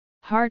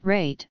Heart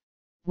rate,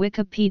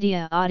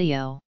 Wikipedia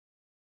audio.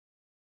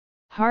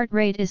 Heart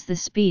rate is the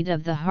speed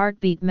of the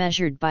heartbeat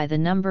measured by the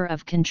number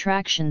of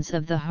contractions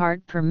of the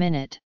heart per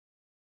minute.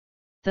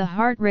 The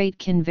heart rate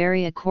can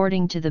vary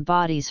according to the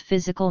body's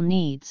physical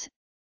needs,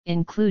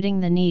 including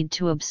the need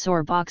to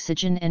absorb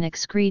oxygen and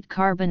excrete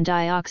carbon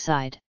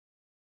dioxide.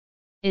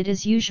 It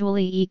is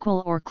usually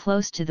equal or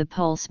close to the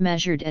pulse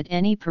measured at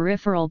any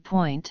peripheral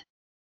point.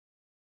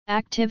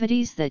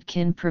 Activities that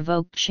can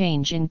provoke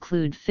change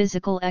include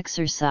physical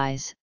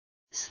exercise,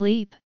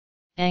 sleep,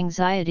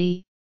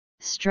 anxiety,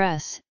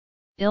 stress,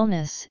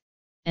 illness,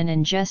 and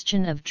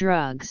ingestion of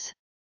drugs.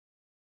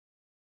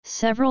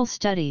 Several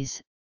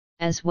studies,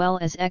 as well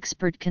as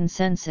expert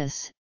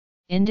consensus,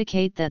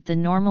 indicate that the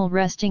normal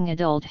resting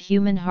adult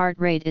human heart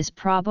rate is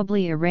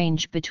probably a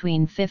range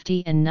between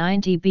 50 and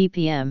 90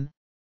 bpm,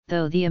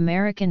 though the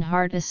American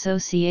Heart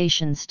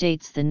Association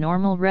states the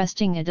normal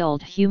resting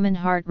adult human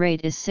heart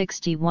rate is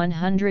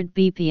 60-100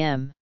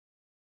 bpm.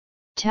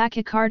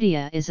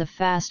 Tachycardia is a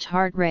fast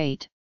heart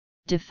rate,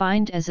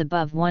 defined as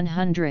above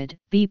 100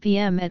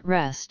 bpm at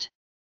rest.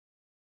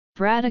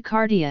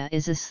 Bradycardia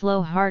is a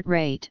slow heart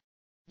rate,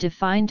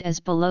 defined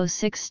as below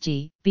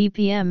 60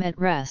 bpm at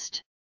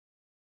rest.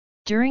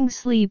 During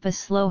sleep, a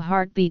slow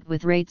heartbeat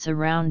with rates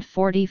around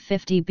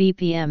 40-50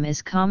 bpm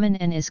is common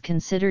and is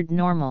considered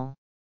normal.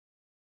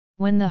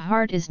 When the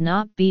heart is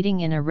not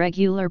beating in a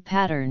regular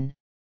pattern,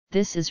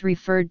 this is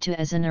referred to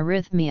as an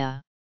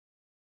arrhythmia.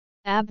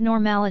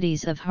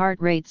 Abnormalities of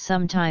heart rate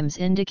sometimes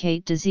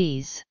indicate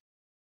disease.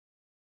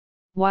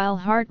 While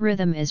heart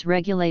rhythm is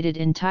regulated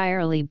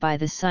entirely by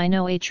the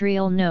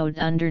sinoatrial node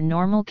under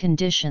normal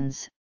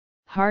conditions,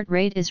 heart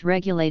rate is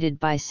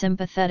regulated by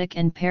sympathetic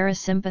and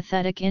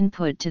parasympathetic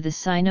input to the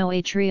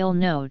sinoatrial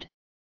node.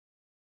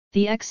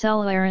 The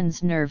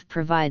accelerones nerve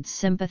provides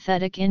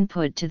sympathetic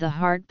input to the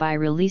heart by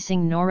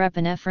releasing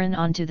norepinephrine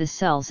onto the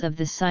cells of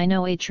the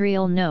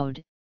sinoatrial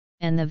node,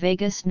 and the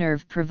vagus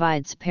nerve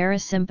provides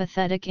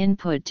parasympathetic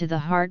input to the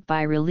heart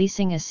by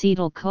releasing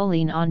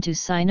acetylcholine onto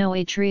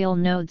sinoatrial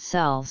node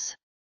cells.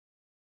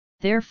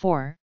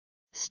 Therefore,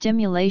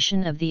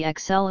 stimulation of the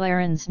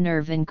accelerones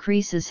nerve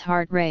increases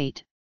heart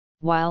rate,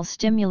 while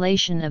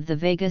stimulation of the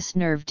vagus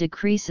nerve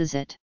decreases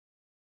it.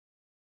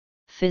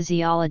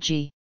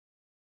 Physiology.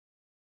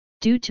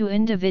 Due to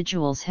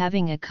individuals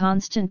having a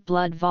constant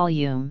blood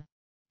volume,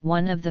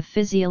 one of the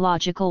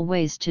physiological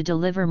ways to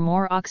deliver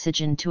more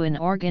oxygen to an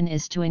organ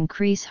is to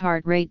increase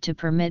heart rate to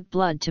permit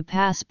blood to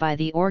pass by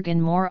the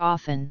organ more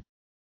often.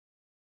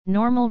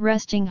 Normal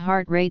resting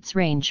heart rates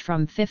range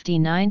from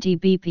 50-90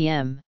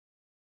 bpm.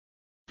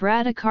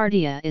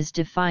 Bradycardia is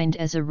defined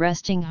as a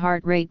resting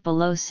heart rate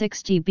below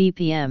 60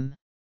 bpm.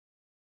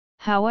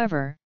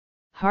 However,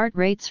 heart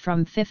rates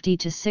from 50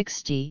 to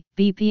 60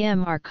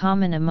 bpm are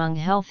common among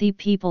healthy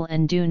people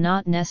and do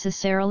not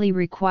necessarily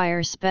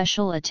require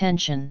special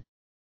attention.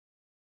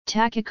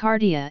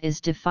 Tachycardia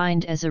is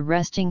defined as a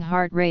resting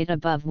heart rate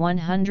above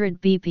 100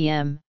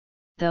 bpm,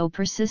 though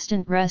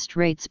persistent rest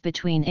rates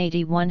between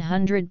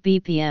 80-100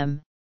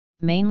 bpm,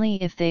 mainly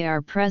if they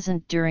are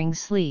present during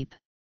sleep,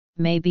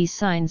 may be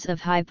signs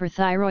of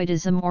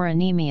hyperthyroidism or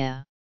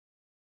anemia.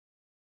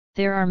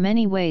 There are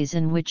many ways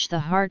in which the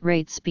heart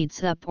rate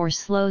speeds up or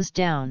slows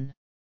down.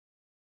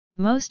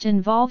 Most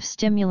involve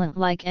stimulant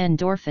like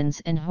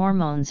endorphins and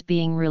hormones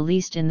being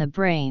released in the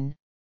brain,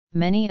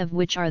 many of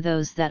which are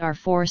those that are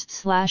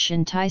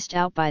forced/enticed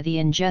out by the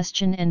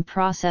ingestion and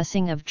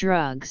processing of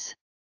drugs.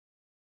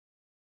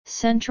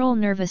 Central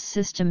nervous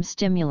system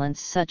stimulants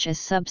such as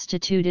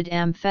substituted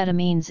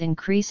amphetamines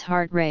increase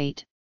heart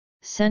rate.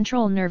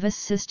 Central nervous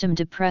system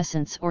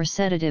depressants or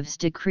sedatives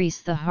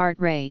decrease the heart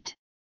rate.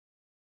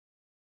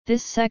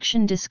 This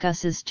section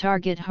discusses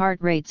target heart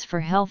rates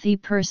for healthy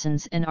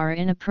persons and are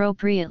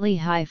inappropriately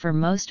high for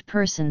most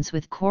persons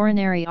with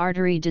coronary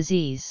artery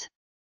disease.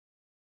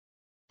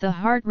 The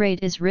heart rate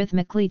is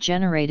rhythmically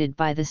generated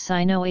by the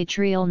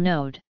sinoatrial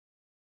node.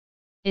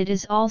 It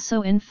is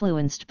also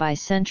influenced by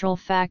central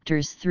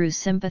factors through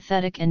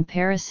sympathetic and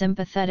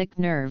parasympathetic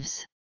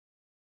nerves.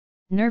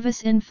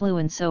 Nervous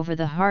influence over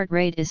the heart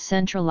rate is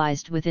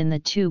centralized within the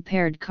two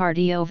paired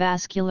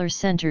cardiovascular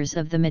centers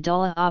of the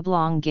medulla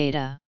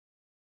oblongata.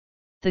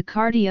 The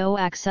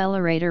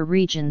cardioaccelerator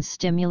regions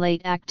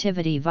stimulate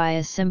activity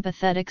via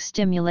sympathetic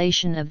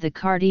stimulation of the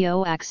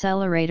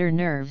cardioaccelerator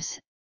nerves,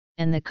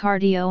 and the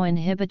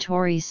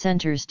cardioinhibitory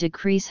centers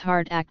decrease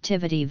heart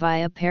activity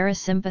via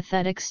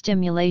parasympathetic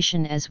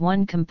stimulation as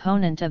one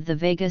component of the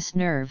vagus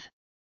nerve.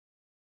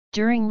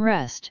 During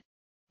rest,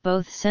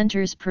 both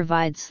centers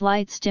provide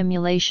slight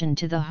stimulation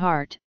to the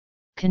heart,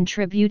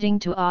 contributing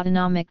to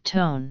autonomic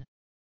tone.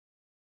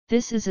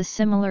 This is a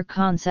similar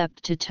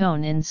concept to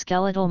tone in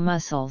skeletal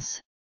muscles.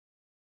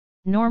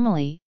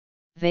 Normally,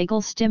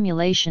 vagal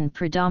stimulation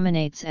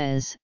predominates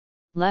as,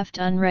 left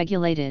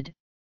unregulated,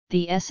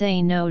 the SA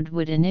node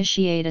would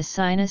initiate a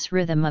sinus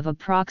rhythm of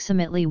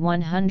approximately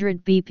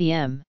 100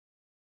 bpm.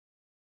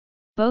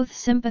 Both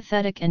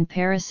sympathetic and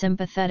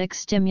parasympathetic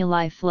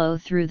stimuli flow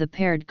through the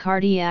paired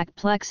cardiac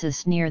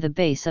plexus near the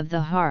base of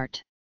the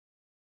heart.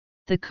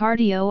 The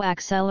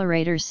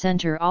cardioaccelerator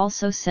center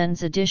also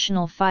sends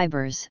additional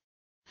fibers,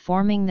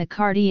 forming the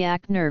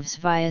cardiac nerves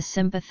via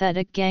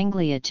sympathetic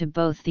ganglia to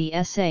both the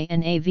SA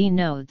and AV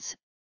nodes,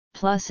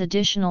 plus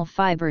additional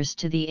fibers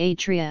to the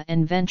atria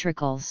and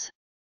ventricles.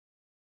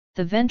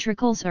 The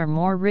ventricles are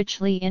more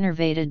richly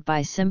innervated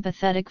by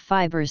sympathetic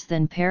fibers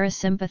than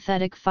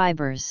parasympathetic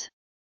fibers.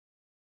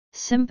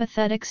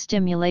 Sympathetic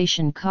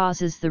stimulation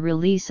causes the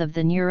release of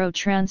the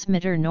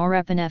neurotransmitter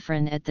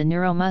norepinephrine at the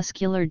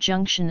neuromuscular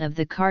junction of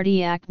the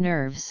cardiac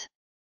nerves.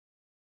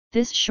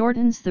 This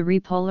shortens the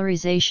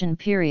repolarization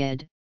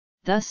period,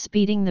 thus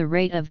speeding the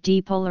rate of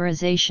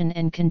depolarization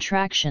and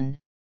contraction,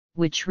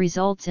 which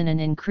results in an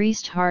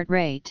increased heart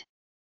rate.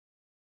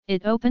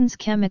 It opens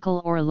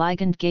chemical or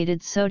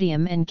ligand-gated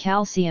sodium and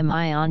calcium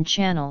ion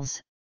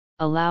channels,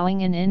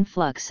 allowing an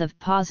influx of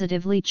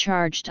positively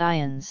charged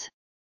ions.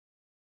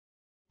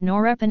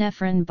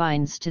 Norepinephrine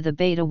binds to the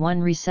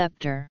beta-1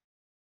 receptor.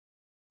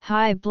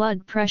 High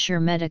blood pressure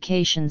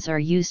medications are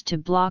used to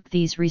block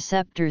these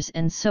receptors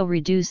and so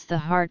reduce the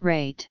heart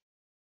rate.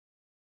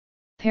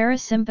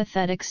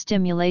 Parasympathetic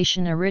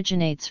stimulation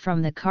originates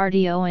from the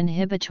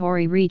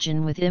cardioinhibitory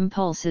region with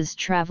impulses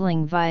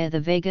traveling via the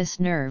vagus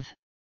nerve.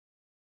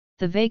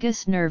 The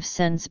vagus nerve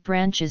sends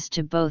branches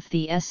to both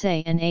the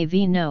SA and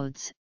AV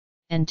nodes,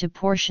 and to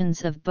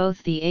portions of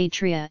both the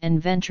atria and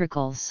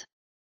ventricles.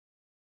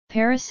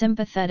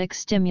 Parasympathetic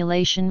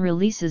stimulation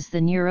releases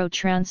the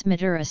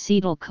neurotransmitter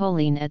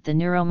acetylcholine at the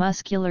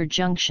neuromuscular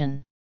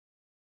junction.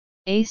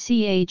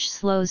 ACH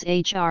slows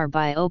HR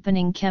by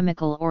opening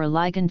chemical or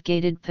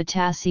ligand-gated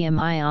potassium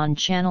ion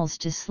channels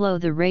to slow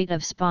the rate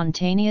of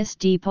spontaneous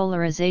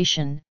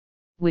depolarization,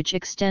 which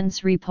extends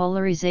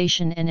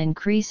repolarization and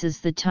increases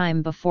the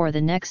time before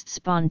the next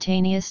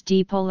spontaneous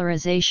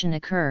depolarization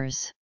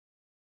occurs.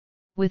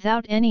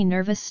 Without any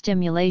nervous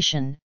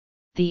stimulation,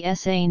 the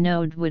SA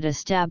node would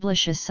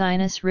establish a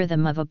sinus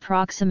rhythm of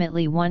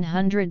approximately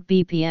 100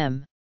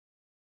 bpm.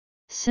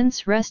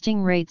 Since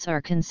resting rates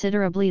are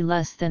considerably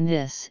less than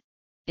this,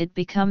 it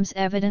becomes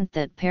evident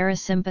that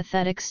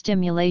parasympathetic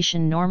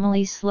stimulation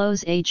normally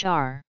slows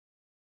HR.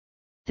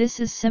 This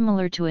is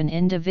similar to an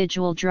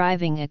individual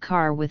driving a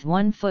car with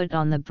one foot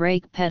on the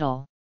brake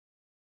pedal.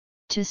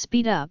 To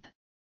speed up,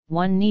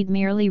 one need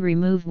merely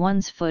remove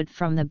one's foot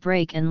from the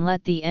brake and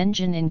let the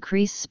engine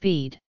increase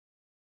speed.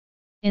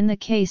 In the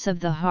case of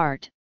the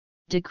heart,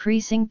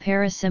 decreasing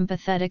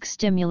parasympathetic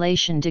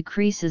stimulation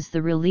decreases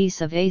the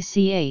release of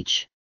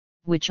ACH,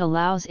 which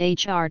allows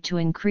HR to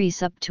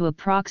increase up to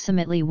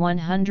approximately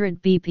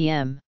 100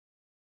 bpm.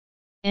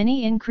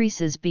 Any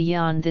increases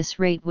beyond this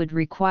rate would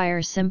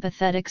require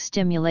sympathetic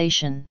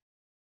stimulation.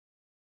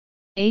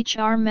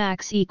 HR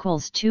max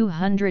equals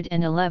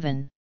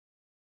 211.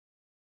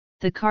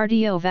 The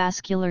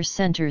cardiovascular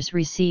centers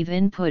receive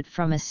input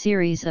from a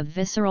series of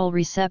visceral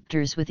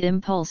receptors with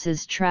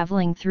impulses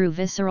traveling through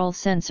visceral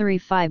sensory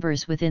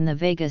fibers within the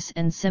vagus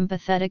and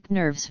sympathetic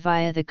nerves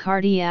via the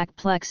cardiac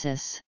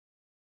plexus.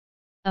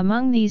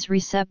 Among these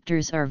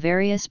receptors are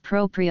various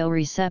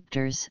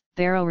proprioreceptors,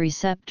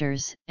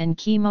 baroreceptors, and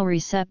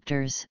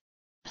chemoreceptors,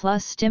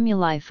 plus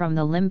stimuli from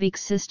the limbic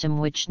system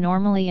which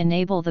normally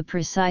enable the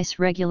precise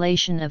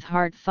regulation of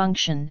heart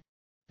function,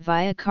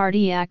 via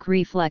cardiac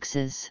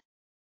reflexes.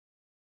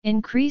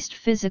 Increased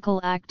physical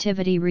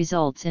activity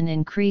results in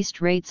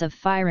increased rates of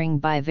firing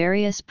by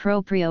various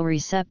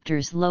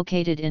proprioreceptors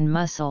located in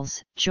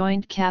muscles,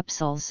 joint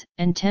capsules,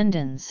 and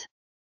tendons.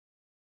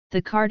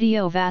 The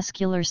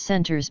cardiovascular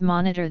centers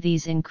monitor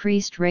these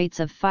increased rates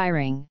of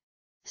firing,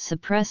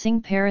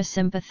 suppressing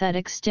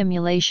parasympathetic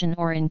stimulation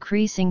or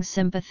increasing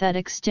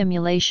sympathetic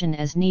stimulation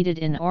as needed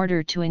in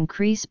order to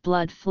increase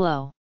blood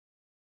flow.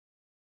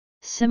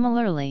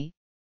 Similarly,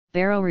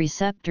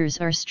 baroreceptors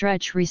are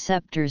stretch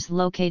receptors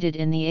located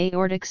in the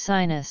aortic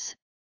sinus,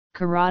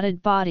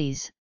 carotid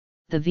bodies,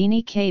 the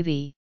vena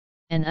cava,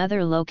 and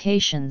other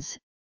locations,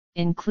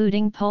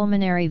 including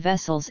pulmonary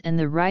vessels and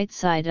the right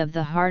side of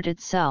the heart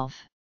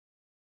itself.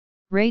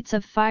 Rates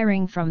of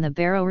firing from the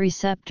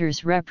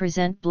baroreceptors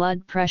represent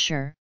blood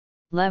pressure,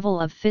 level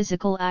of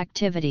physical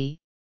activity,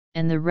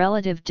 and the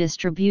relative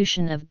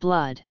distribution of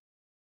blood.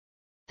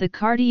 The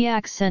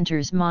cardiac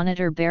centers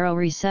monitor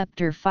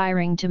baroreceptor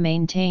firing to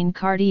maintain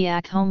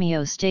cardiac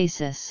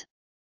homeostasis,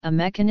 a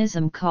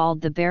mechanism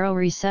called the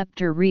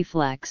baroreceptor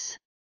reflex.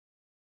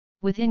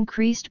 With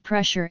increased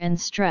pressure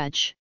and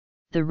stretch,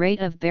 the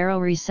rate of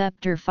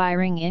baroreceptor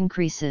firing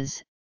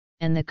increases,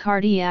 and the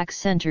cardiac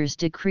centers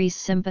decrease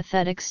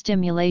sympathetic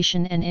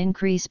stimulation and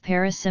increase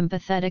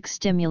parasympathetic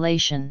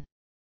stimulation.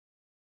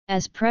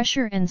 As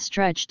pressure and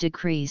stretch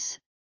decrease,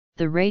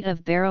 the rate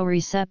of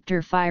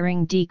baroreceptor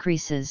firing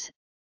decreases,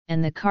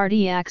 and the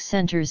cardiac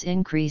centers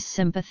increase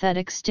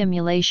sympathetic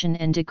stimulation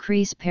and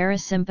decrease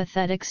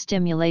parasympathetic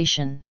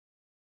stimulation.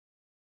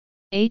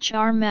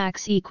 HR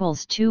max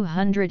equals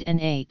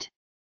 208.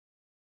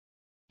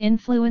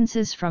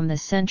 Influences from the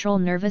central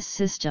nervous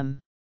system.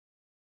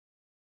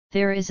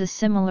 There is a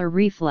similar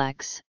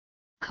reflex,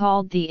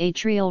 called the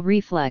atrial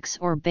reflex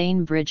or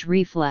Bainbridge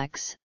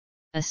reflex,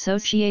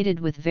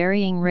 associated with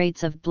varying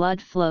rates of blood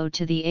flow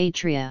to the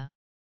atria.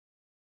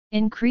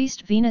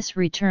 Increased venous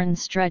return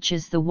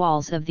stretches the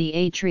walls of the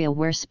atria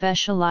where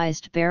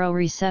specialized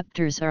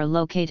baroreceptors are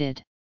located.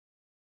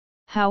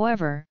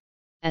 However,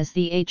 as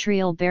the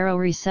atrial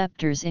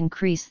baroreceptors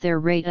increase their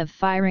rate of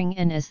firing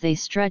and as they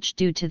stretch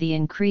due to the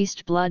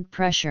increased blood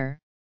pressure,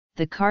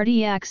 the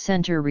cardiac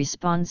center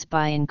responds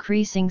by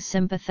increasing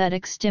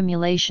sympathetic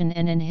stimulation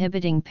and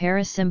inhibiting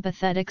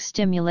parasympathetic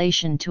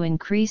stimulation to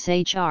increase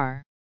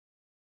HR.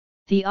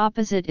 The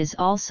opposite is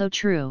also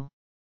true.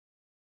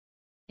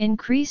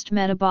 Increased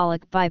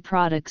metabolic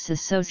byproducts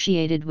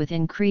associated with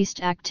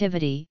increased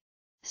activity,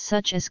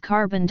 such as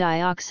carbon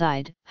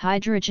dioxide,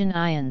 hydrogen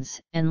ions,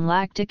 and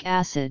lactic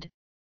acid,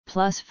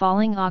 plus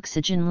falling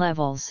oxygen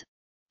levels,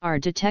 are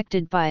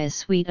detected by a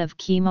suite of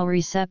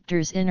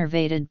chemoreceptors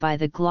innervated by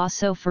the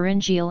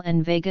glossopharyngeal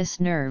and vagus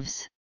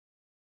nerves.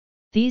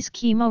 These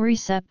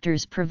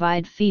chemoreceptors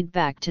provide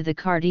feedback to the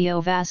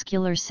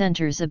cardiovascular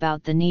centers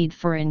about the need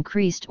for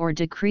increased or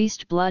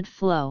decreased blood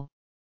flow,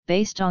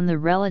 based on the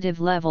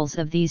relative levels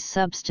of these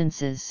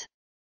substances.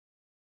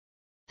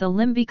 The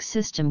limbic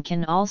system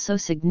can also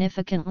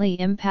significantly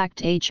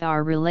impact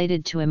HR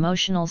related to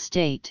emotional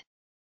state.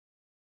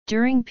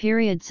 During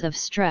periods of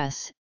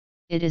stress,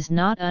 it is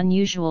not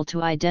unusual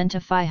to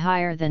identify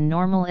higher than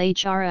normal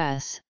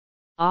HRS,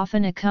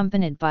 often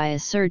accompanied by a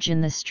surge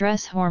in the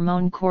stress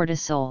hormone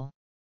cortisol.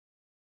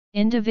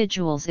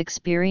 Individuals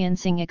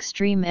experiencing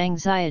extreme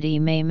anxiety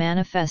may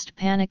manifest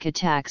panic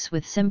attacks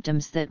with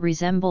symptoms that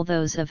resemble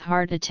those of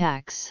heart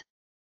attacks.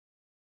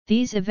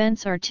 These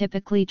events are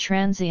typically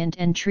transient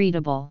and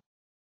treatable.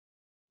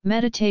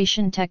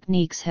 Meditation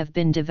techniques have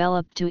been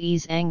developed to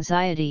ease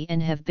anxiety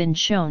and have been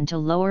shown to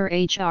lower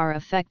HR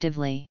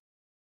effectively.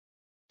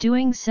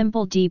 Doing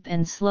simple deep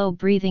and slow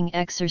breathing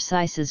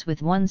exercises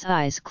with one's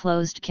eyes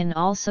closed can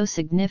also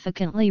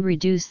significantly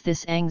reduce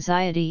this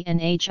anxiety and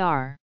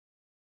HR.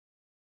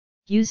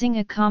 Using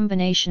a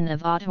combination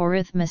of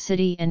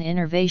autorhythmicity and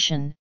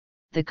innervation,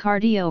 the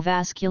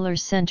cardiovascular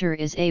center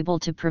is able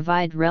to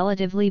provide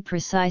relatively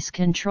precise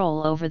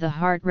control over the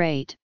heart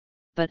rate,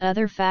 but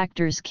other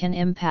factors can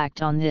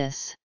impact on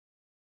this.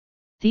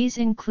 These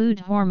include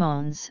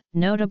hormones,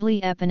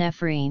 notably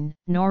epinephrine,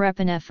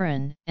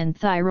 norepinephrine, and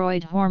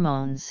thyroid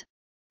hormones,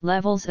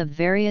 levels of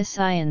various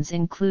ions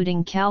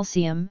including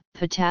calcium,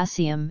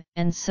 potassium,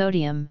 and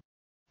sodium,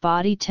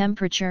 body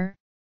temperature,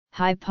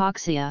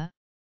 hypoxia,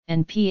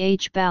 and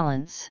pH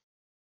balance.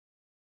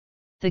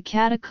 The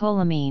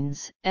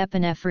catecholamines,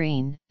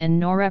 epinephrine,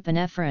 and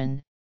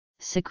norepinephrine,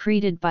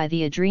 secreted by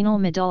the adrenal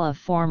medulla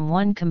form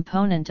one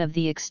component of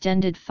the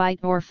extended fight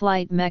or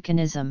flight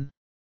mechanism.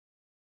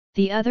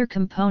 The other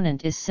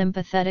component is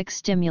sympathetic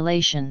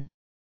stimulation.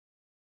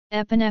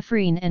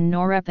 Epinephrine and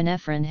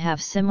norepinephrine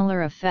have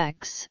similar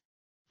effects,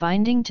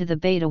 binding to the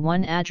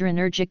beta-1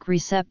 adrenergic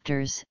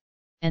receptors,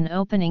 and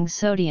opening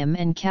sodium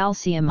and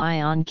calcium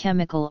ion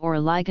chemical or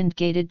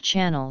ligand-gated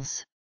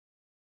channels.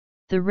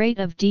 The rate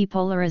of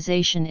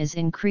depolarization is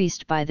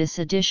increased by this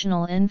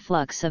additional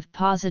influx of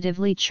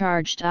positively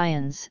charged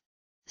ions,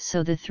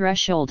 so the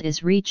threshold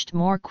is reached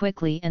more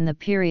quickly and the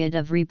period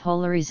of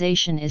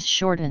repolarization is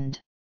shortened.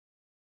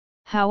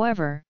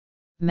 However,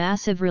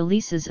 massive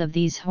releases of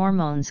these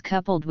hormones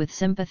coupled with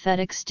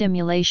sympathetic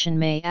stimulation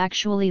may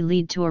actually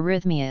lead to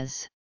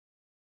arrhythmias.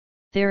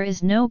 There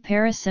is no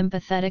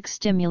parasympathetic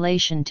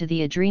stimulation to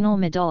the adrenal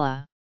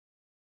medulla.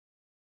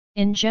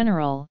 In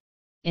general,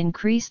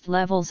 increased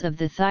levels of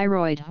the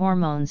thyroid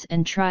hormones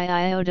and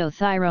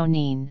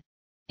triiodothyronine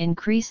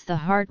increase the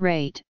heart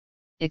rate.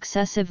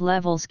 Excessive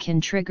levels can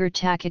trigger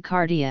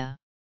tachycardia.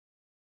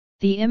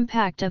 The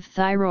impact of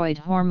thyroid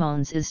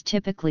hormones is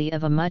typically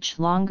of a much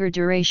longer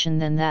duration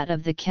than that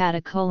of the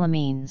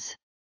catecholamines.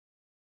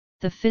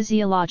 The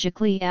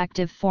physiologically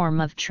active form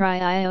of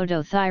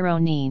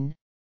triiodothyronine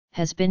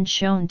has been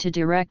shown to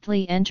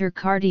directly enter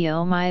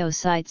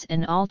cardiomyocytes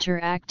and alter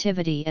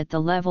activity at the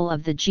level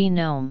of the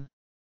genome.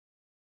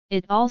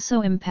 It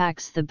also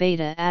impacts the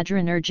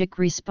beta-adrenergic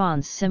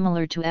response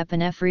similar to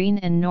epinephrine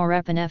and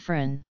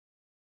norepinephrine.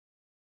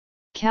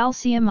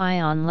 Calcium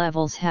ion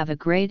levels have a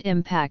great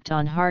impact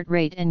on heart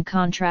rate and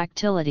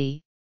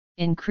contractility.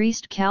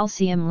 Increased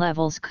calcium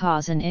levels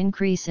cause an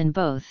increase in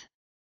both.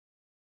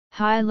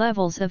 High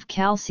levels of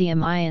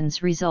calcium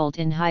ions result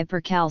in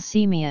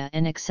hypercalcemia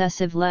and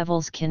excessive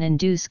levels can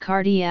induce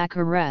cardiac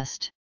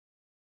arrest.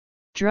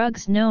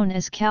 Drugs known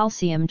as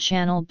calcium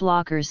channel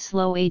blockers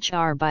slow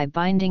HR by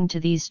binding to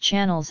these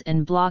channels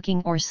and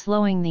blocking or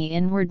slowing the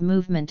inward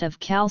movement of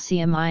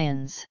calcium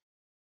ions.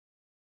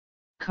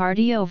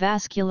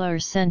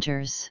 Cardiovascular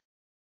centers.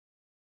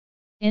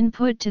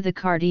 Input to the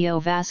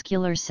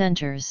cardiovascular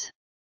centers.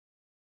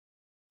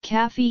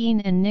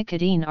 Caffeine and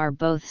nicotine are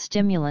both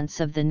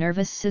stimulants of the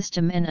nervous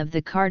system and of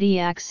the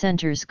cardiac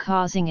centers,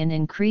 causing an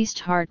increased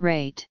heart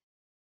rate.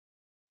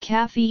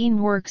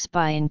 Caffeine works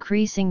by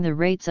increasing the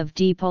rates of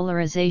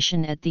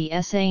depolarization at the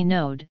SA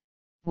node,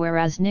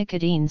 whereas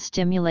nicotine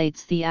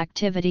stimulates the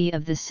activity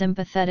of the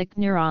sympathetic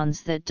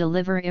neurons that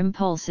deliver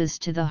impulses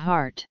to the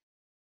heart.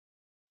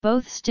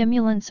 Both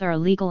stimulants are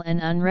legal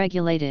and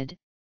unregulated,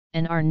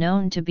 and are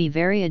known to be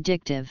very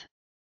addictive.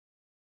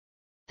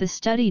 The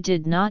study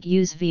did not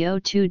use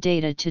VO2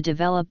 data to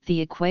develop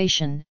the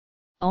equation,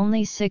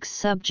 only 6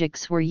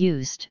 subjects were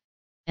used,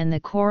 and the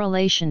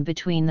correlation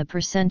between the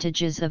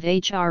percentages of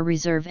HR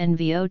reserve and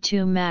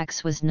VO2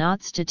 max was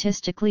not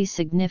statistically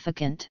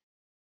significant.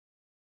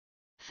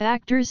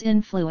 Factors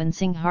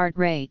influencing heart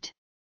rate: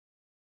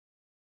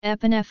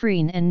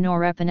 epinephrine and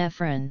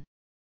norepinephrine,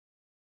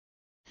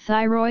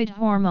 thyroid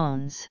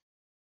hormones,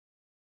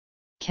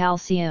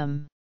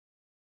 calcium,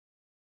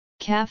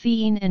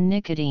 caffeine and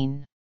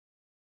nicotine.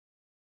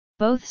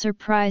 Both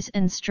surprise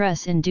and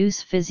stress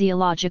induce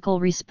physiological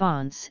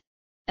response,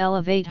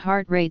 elevate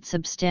heart rate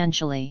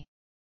substantially.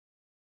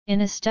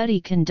 In a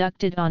study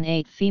conducted on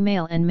 8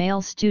 female and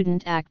male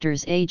student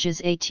actors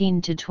ages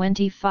 18 to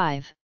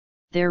 25,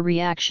 their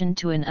reaction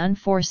to an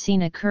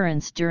unforeseen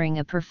occurrence during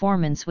a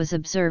performance was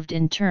observed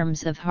in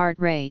terms of heart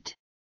rate.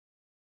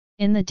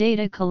 In the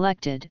data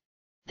collected,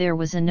 there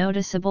was a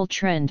noticeable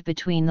trend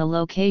between the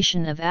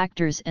location of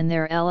actors and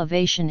their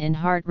elevation in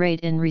heart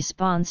rate in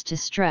response to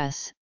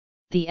stress.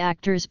 The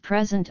actors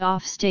present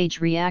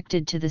off-stage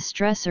reacted to the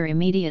stressor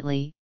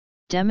immediately,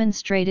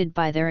 demonstrated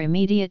by their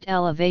immediate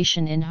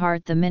elevation in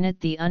heart the minute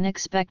the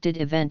unexpected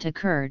event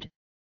occurred,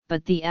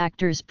 but the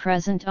actors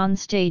present on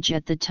stage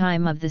at the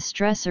time of the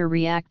stressor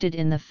reacted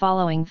in the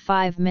following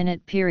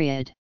 5-minute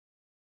period.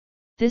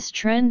 This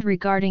trend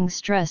regarding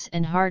stress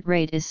and heart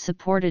rate is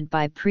supported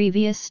by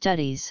previous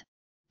studies.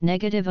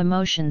 Negative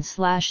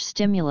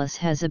emotion/stimulus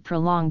has a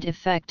prolonged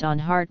effect on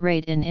heart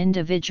rate in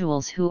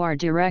individuals who are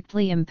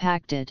directly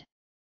impacted.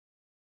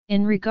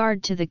 In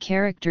regard to the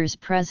characters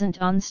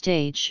present on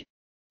stage,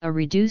 a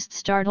reduced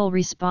startle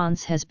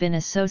response has been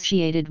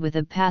associated with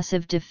a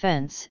passive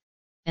defense,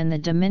 and the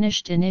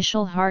diminished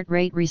initial heart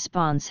rate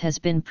response has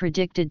been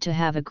predicted to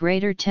have a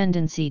greater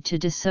tendency to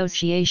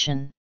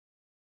dissociation.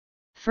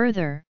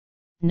 Further,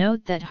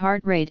 note that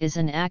heart rate is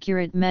an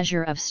accurate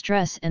measure of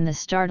stress and the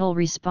startle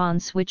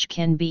response, which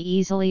can be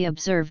easily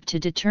observed to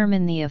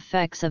determine the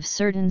effects of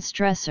certain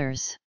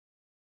stressors.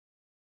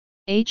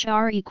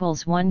 HR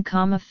equals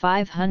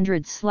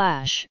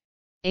 1,500/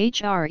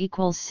 HR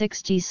equals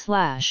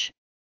 60/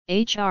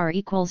 HR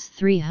equals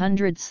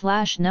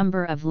 300/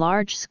 number of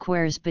large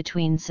squares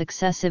between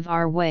successive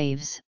R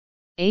waves,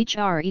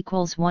 HR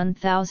equals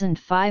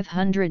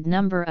 1,500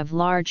 number of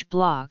large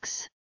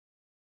blocks.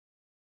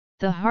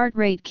 The heart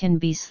rate can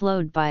be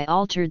slowed by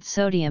altered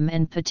sodium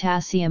and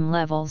potassium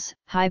levels,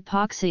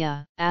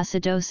 hypoxia,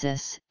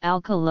 acidosis,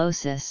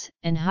 alkalosis,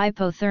 and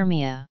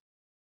hypothermia.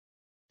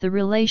 The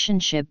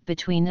relationship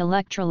between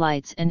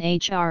electrolytes and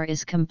HR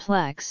is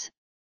complex,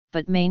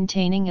 but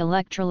maintaining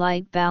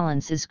electrolyte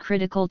balance is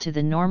critical to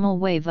the normal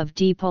wave of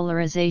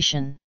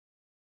depolarization.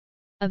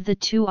 Of the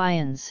two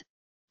ions,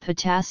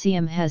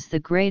 potassium has the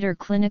greater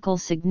clinical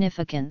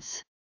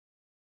significance.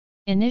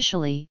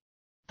 Initially,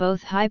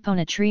 both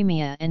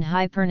hyponatremia and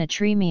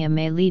hypernatremia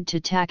may lead to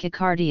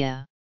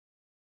tachycardia.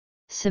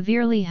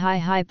 Severely high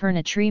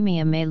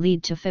hypernatremia may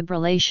lead to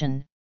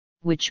fibrillation,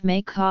 which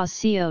may cause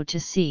CO to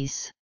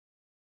cease.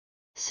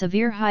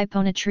 Severe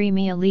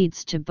hyponatremia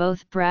leads to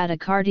both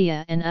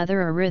bradycardia and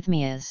other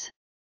arrhythmias.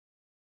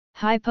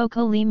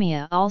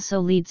 Hypokalemia also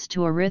leads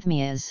to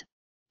arrhythmias,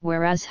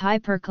 whereas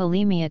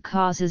hyperkalemia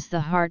causes the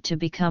heart to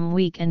become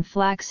weak and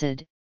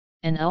flaccid,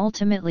 and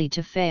ultimately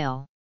to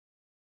fail.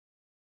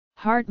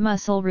 Heart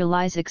muscle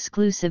relies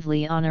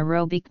exclusively on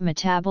aerobic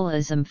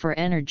metabolism for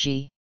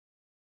energy.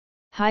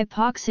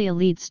 Hypoxia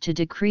leads to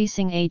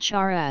decreasing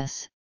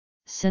HRS,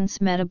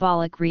 since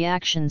metabolic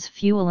reactions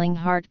fueling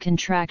heart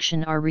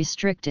contraction are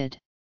restricted.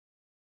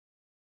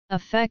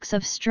 Effects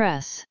of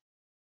stress.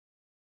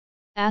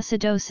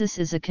 Acidosis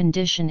is a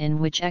condition in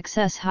which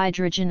excess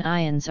hydrogen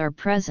ions are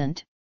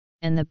present,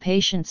 and the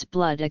patient's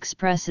blood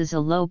expresses a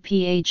low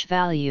pH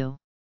value.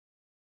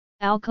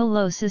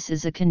 Alkalosis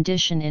is a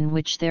condition in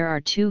which there are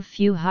too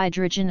few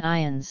hydrogen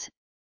ions,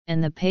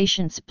 and the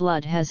patient's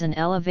blood has an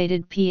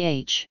elevated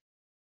pH.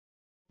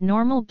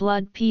 Normal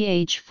blood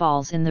pH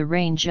falls in the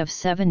range of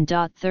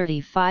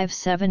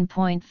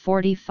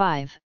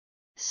 7.35–7.45,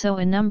 so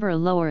a number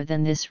lower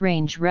than this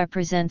range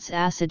represents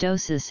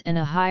acidosis and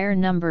a higher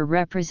number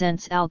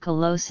represents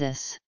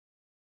alkalosis.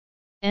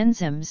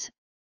 Enzymes,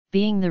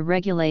 being the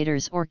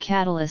regulators or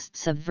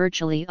catalysts of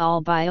virtually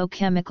all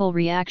biochemical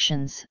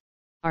reactions,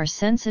 are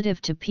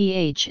sensitive to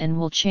pH and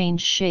will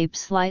change shape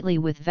slightly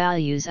with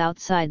values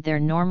outside their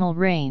normal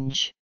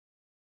range.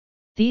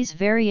 These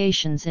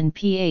variations in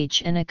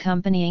pH and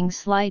accompanying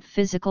slight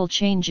physical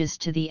changes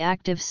to the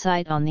active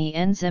site on the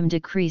enzyme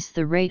decrease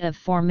the rate of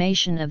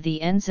formation of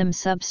the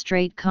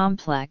enzyme-substrate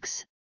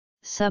complex,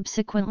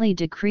 subsequently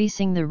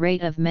decreasing the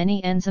rate of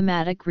many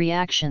enzymatic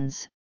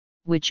reactions,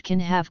 which can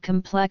have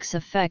complex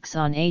effects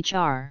on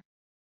HR.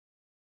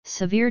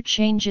 Severe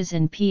changes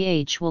in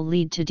pH will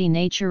lead to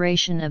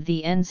denaturation of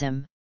the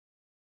enzyme.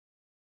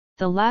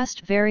 The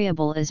last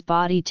variable is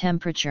body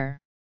temperature.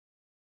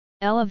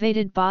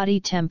 Elevated body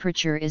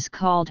temperature is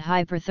called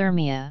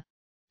hyperthermia,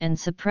 and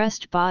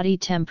suppressed body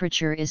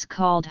temperature is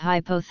called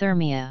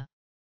hypothermia.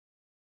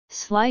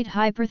 Slight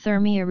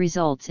hyperthermia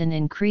results in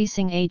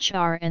increasing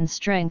HR and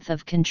strength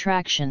of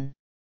contraction.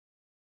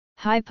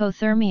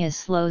 Hypothermia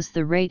slows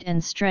the rate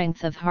and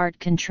strength of heart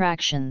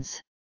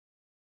contractions.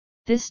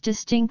 This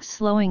distinct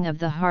slowing of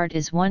the heart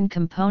is one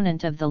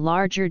component of the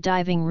larger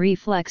diving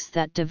reflex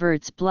that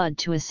diverts blood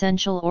to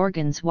essential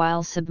organs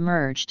while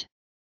submerged.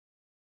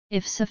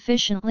 If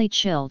sufficiently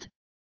chilled,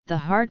 the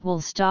heart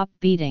will stop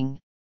beating,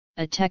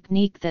 a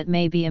technique that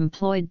may be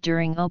employed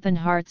during open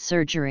heart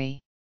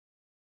surgery.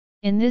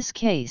 In this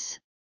case,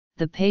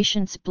 the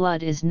patient's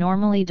blood is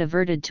normally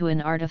diverted to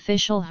an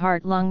artificial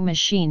heart-lung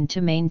machine to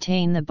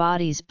maintain the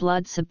body's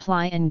blood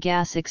supply and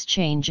gas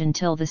exchange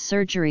until the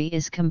surgery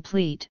is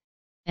complete,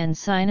 and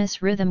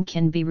sinus rhythm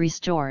can be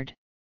restored.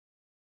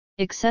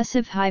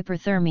 Excessive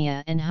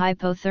hyperthermia and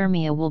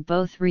hypothermia will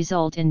both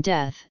result in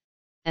death,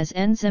 as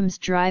enzymes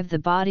drive the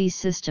body's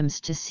systems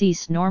to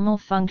cease normal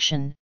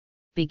function,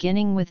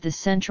 beginning with the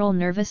central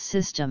nervous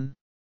system.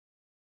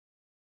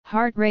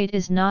 Heart rate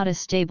is not a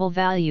stable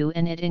value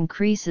and it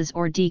increases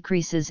or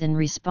decreases in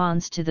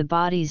response to the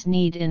body's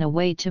need in a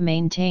way to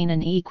maintain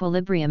an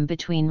equilibrium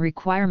between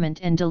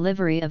requirement and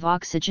delivery of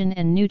oxygen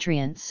and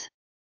nutrients.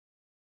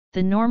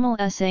 The normal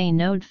SA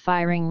node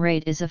firing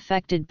rate is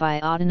affected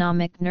by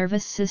autonomic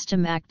nervous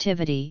system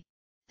activity.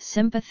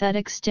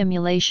 Sympathetic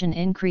stimulation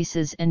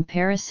increases and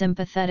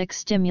parasympathetic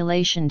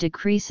stimulation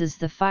decreases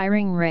the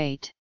firing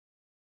rate.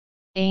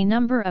 A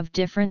number of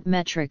different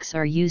metrics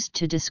are used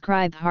to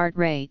describe heart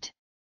rate.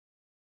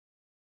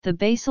 The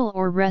basal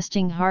or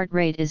resting heart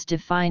rate is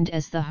defined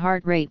as the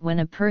heart rate when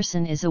a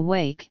person is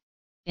awake,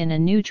 in a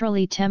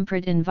neutrally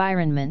temperate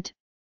environment,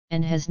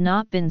 and has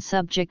not been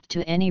subject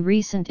to any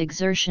recent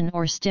exertion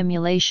or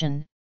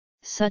stimulation,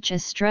 such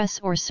as stress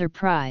or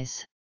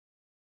surprise.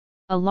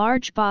 A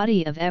large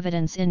body of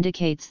evidence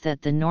indicates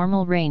that the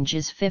normal range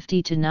is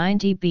 50 to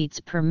 90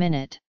 beats per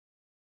minute.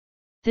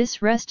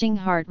 This resting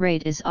heart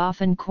rate is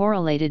often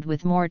correlated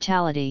with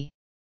mortality.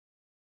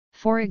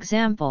 For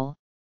example,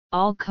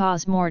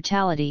 all-cause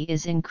mortality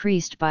is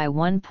increased by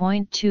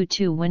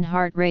 1.22 when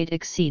heart rate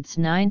exceeds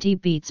 90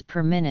 beats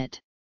per minute.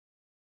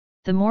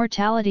 The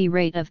mortality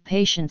rate of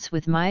patients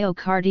with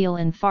myocardial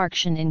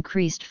infarction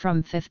increased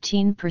from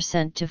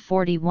 15% to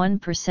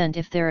 41%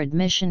 if their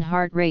admission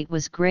heart rate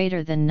was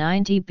greater than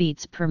 90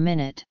 beats per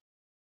minute.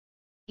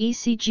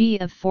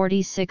 ECG of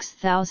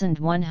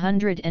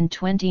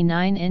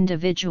 46,129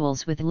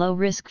 individuals with low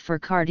risk for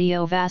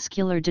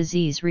cardiovascular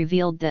disease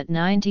revealed that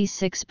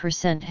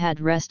 96% had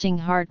resting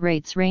heart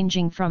rates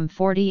ranging from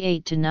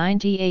 48 to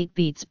 98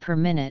 beats per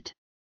minute.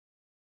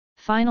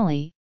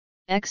 Finally,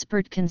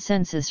 expert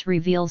consensus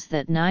reveals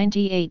that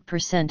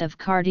 98% of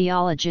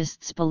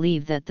cardiologists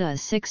believe that the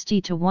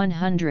 60 to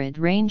 100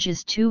 range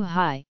is too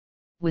high,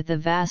 with the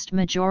vast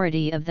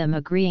majority of them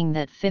agreeing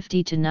that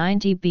 50 to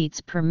 90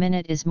 beats per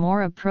minute is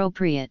more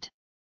appropriate.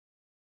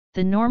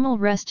 The normal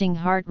resting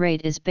heart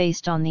rate is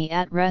based on the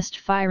at-rest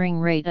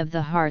firing rate of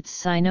the heart's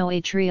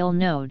sinoatrial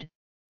node,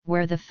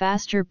 where the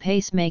faster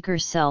pacemaker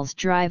cells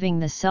driving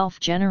the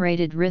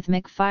self-generated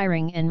rhythmic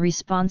firing and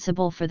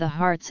responsible for the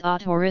heart's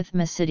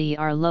autorhythmicity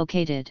are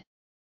located.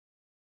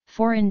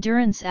 For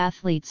endurance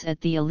athletes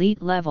at the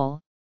elite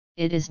level,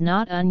 it is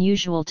not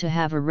unusual to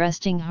have a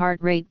resting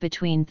heart rate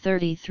between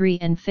 33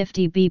 and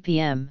 50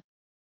 bpm.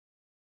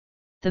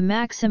 The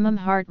maximum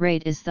heart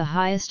rate is the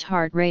highest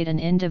heart rate an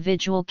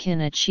individual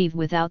can achieve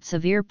without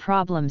severe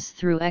problems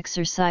through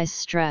exercise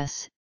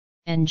stress,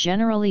 and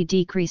generally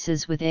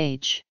decreases with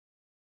age.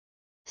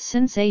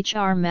 Since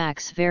HR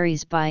max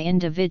varies by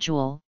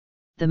individual,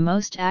 the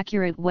most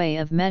accurate way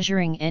of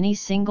measuring any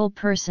single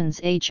person's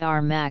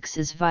HR max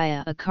is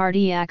via a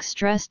cardiac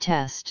stress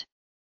test.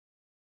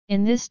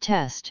 In this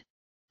test,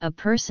 a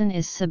person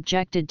is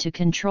subjected to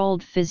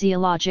controlled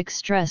physiologic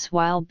stress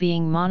while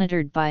being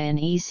monitored by an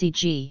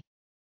ECG.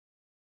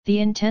 The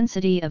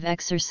intensity of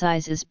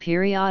exercise is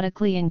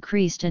periodically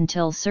increased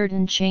until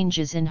certain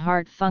changes in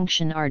heart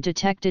function are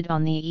detected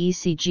on the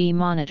ECG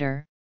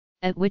monitor,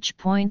 at which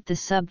point the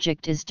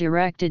subject is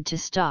directed to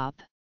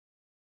stop.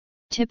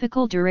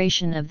 Typical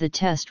duration of the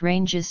test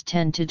ranges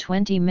 10 to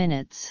 20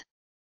 minutes.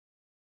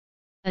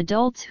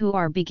 Adults who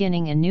are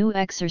beginning a new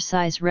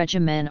exercise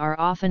regimen are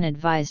often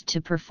advised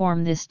to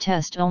perform this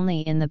test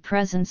only in the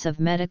presence of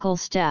medical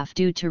staff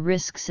due to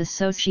risks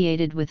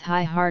associated with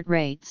high heart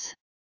rates.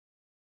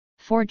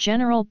 For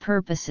general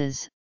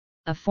purposes,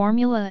 a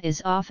formula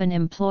is often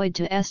employed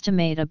to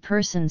estimate a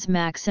person's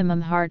maximum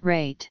heart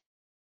rate.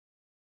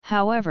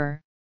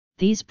 However,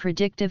 these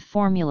predictive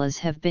formulas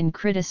have been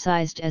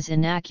criticized as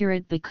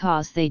inaccurate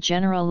because they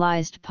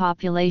generalized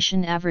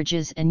population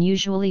averages and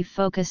usually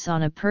focus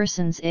on a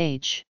person's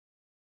age.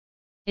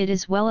 It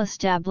is well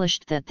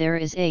established that there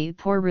is a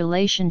poor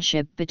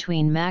relationship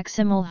between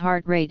maximal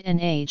heart rate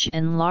and age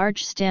and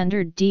large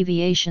standard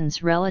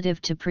deviations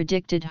relative to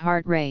predicted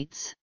heart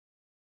rates.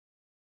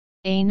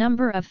 A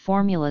number of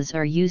formulas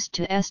are used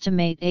to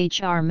estimate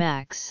HR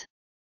max.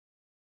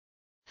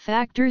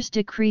 Factors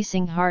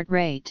decreasing heart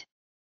rate.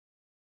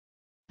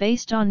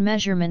 Based on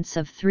measurements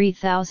of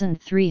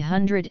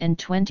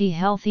 3,320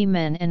 healthy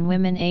men and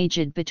women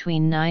aged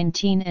between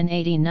 19 and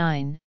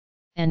 89,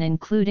 and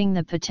including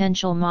the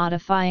potential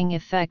modifying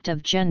effect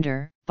of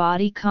gender,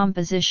 body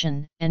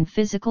composition, and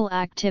physical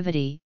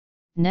activity,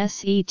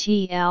 Ness et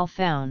al.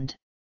 Found.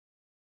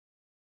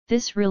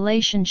 This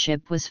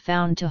relationship was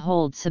found to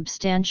hold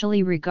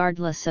substantially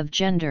regardless of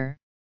gender,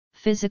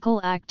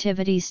 physical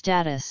activity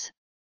status,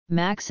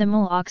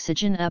 maximal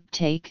oxygen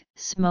uptake,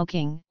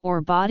 smoking,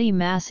 or body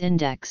mass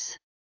index.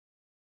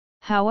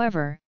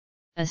 However,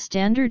 a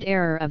standard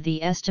error of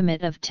the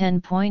estimate of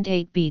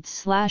 10.8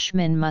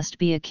 beats/min must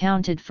be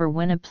accounted for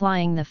when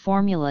applying the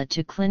formula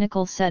to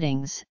clinical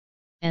settings,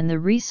 and the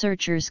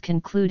researchers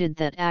concluded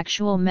that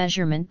actual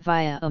measurement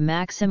via a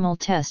maximal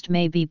test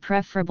may be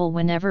preferable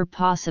whenever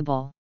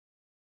possible.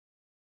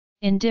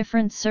 In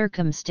different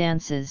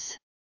circumstances.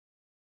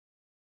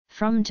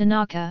 From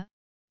Tanaka,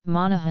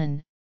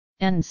 Monahan,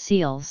 and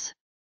Seals.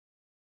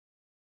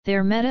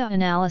 Their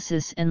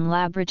meta-analysis and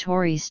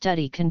laboratory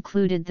study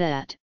concluded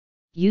that,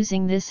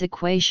 using this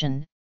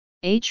equation,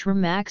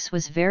 H-Rmax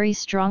was very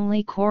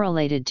strongly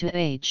correlated to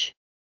age.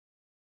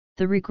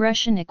 The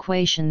regression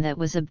equation that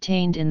was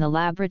obtained in the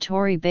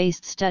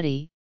laboratory-based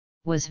study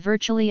was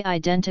virtually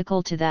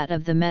identical to that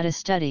of the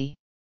meta-study.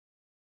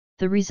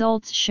 The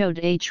results showed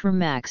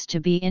H-Rmax to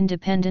be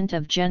independent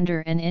of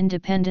gender and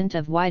independent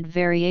of wide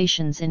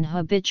variations in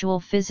habitual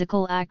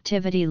physical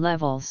activity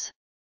levels.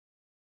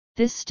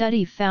 This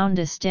study found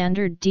a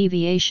standard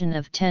deviation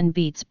of 10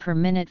 beats per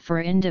minute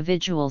for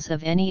individuals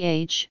of any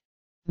age,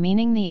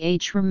 meaning the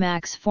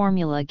H-Rmax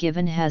formula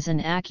given has an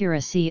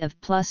accuracy of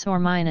plus or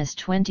minus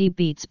 20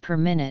 beats per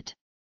minute.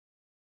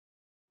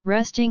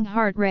 Resting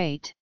heart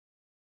rate.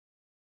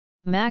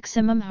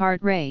 Maximum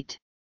heart rate.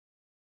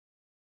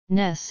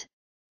 Ness,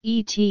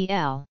 et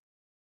al.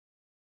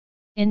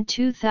 In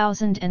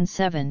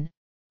 2007,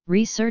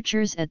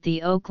 researchers at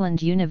the Oakland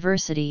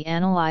University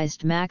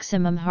analyzed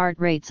maximum heart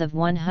rates of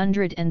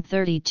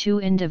 132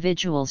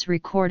 individuals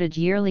recorded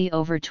yearly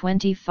over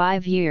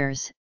 25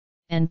 years,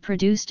 and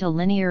produced a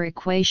linear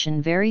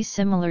equation very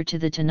similar to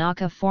the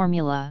Tanaka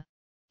formula,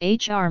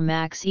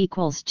 Hr-max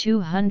equals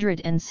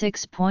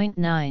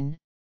 206.9,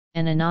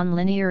 and a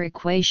nonlinear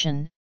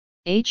equation,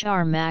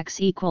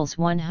 Hr-max equals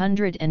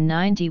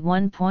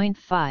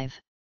 191.5.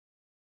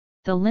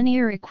 The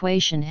linear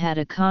equation had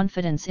a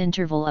confidence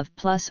interval of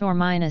plus or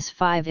minus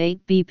 5.8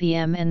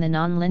 bpm and the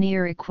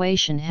nonlinear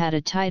equation had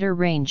a tighter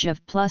range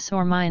of plus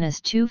or minus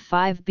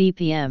 2.5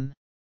 bpm.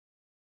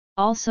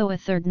 Also a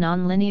third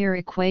nonlinear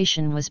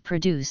equation was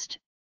produced,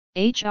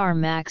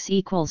 Hr-max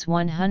equals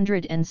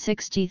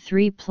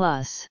 163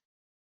 plus.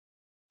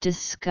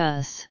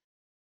 Discuss.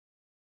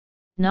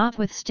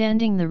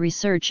 Notwithstanding the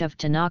research of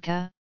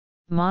Tanaka,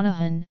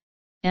 Monahan,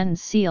 and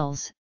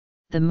Seals,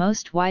 the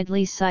most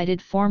widely cited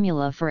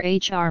formula for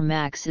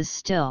Hr-max is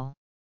still.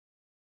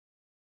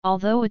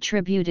 Although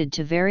attributed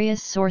to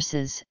various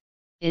sources,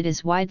 it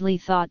is widely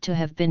thought to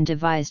have been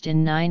devised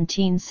in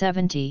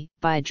 1970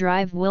 by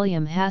Drive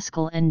William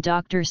Haskell and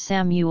Dr.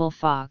 Samuel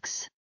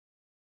Fox.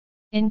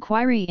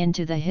 Inquiry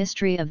into the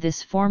history of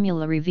this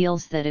formula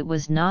reveals that it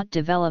was not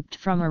developed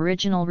from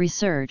original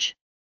research,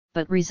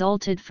 but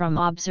resulted from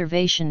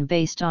observation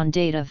based on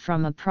data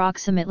from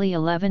approximately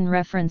 11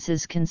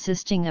 references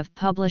consisting of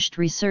published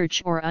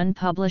research or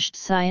unpublished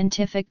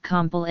scientific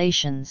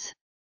compilations.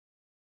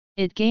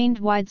 It gained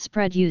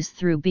widespread use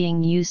through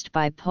being used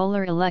by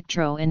Polar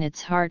Electro in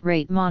its heart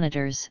rate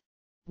monitors,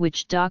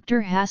 which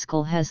Dr.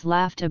 Haskell has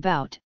laughed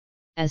about,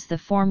 as the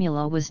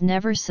formula was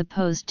never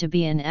supposed to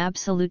be an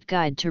absolute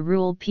guide to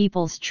rule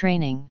people's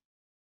training.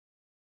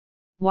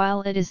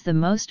 While it is the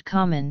most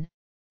common,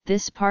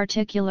 this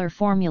particular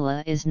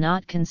formula is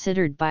not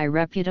considered by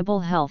reputable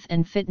health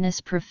and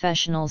fitness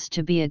professionals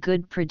to be a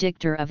good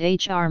predictor of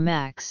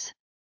Hr-max.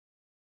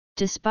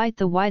 Despite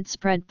the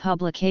widespread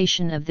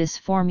publication of this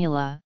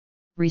formula,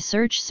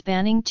 research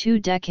spanning 2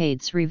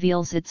 decades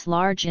reveals its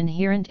large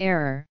inherent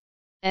error,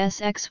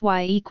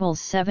 SXY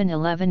equals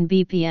 711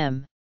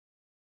 bpm.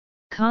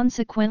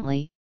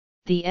 Consequently,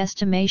 the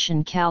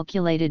estimation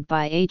calculated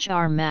by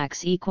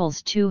Hr-max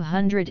equals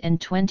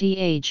 220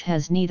 age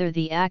has neither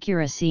the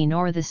accuracy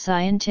nor the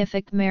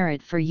scientific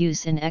merit for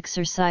use in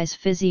exercise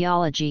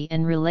physiology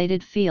and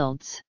related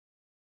fields.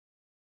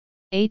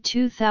 A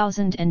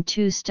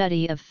 2002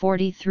 study of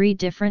 43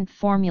 different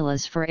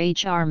formulas for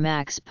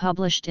Hr-max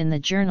published in the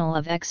Journal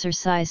of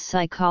Exercise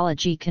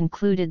Psychology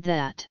concluded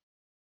that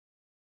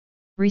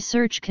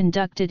research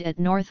conducted at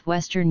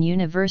Northwestern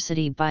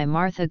University by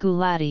Martha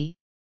Gulati,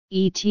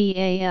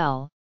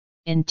 et.al.,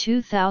 in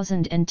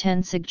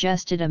 2010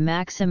 suggested a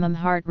maximum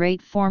heart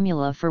rate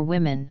formula for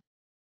women.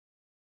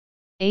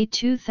 A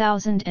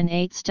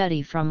 2008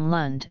 study from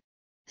Lund,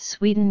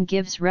 Sweden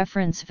gives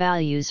reference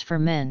values for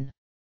men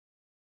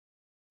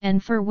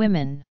and for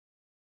women.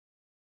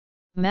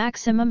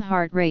 Maximum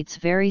heart rates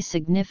vary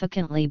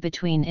significantly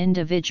between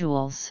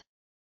individuals.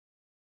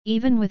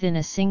 Even within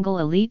a single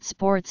elite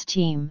sports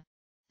team,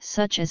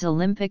 such as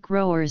Olympic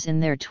rowers in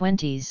their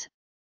 20s,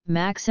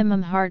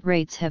 maximum heart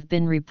rates have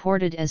been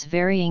reported as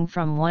varying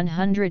from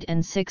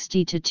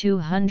 160 to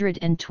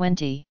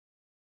 220.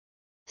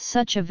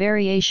 Such a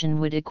variation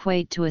would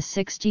equate to a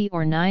 60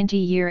 or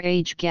 90-year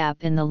age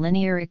gap in the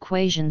linear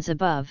equations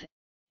above,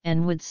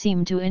 and would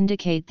seem to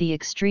indicate the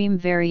extreme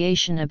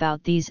variation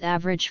about these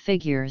average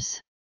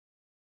figures.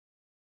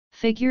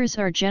 Figures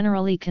are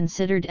generally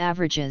considered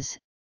averages,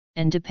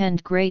 and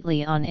depend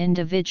greatly on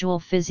individual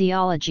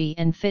physiology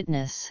and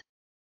fitness.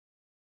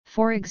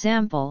 For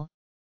example,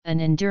 an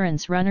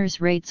endurance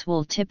runner's rates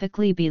will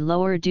typically be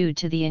lower due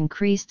to the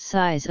increased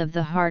size of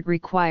the heart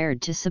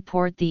required to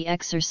support the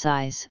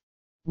exercise,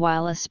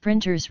 while a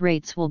sprinter's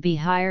rates will be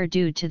higher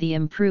due to the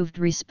improved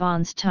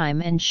response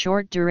time and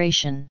short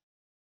duration.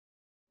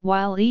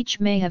 While each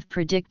may have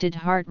predicted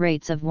heart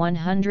rates of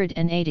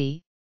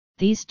 180,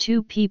 these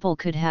two people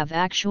could have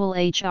actual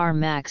HR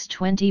max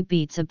 20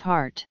 beats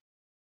apart.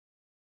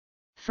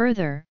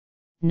 Further,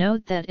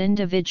 note that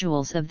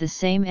individuals of the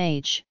same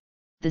age,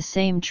 the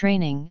same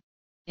training,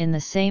 in the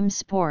same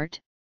sport,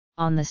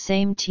 on the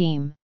same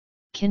team,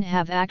 can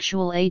have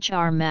actual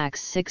HR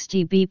max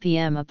 60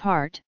 bpm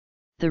apart.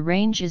 The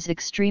range is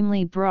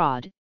extremely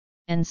broad,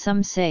 and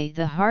some say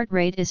the heart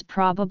rate is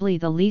probably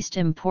the least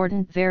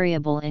important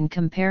variable in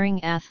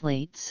comparing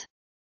athletes.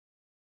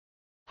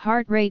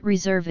 Heart rate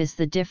reserve is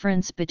the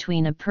difference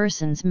between a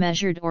person's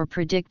measured or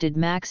predicted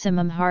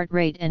maximum heart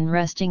rate and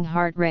resting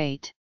heart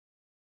rate.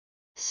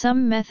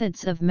 Some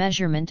methods of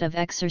measurement of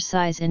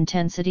exercise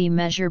intensity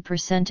measure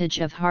percentage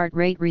of heart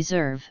rate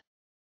reserve.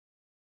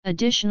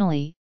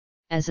 Additionally,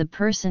 as a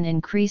person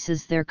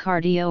increases their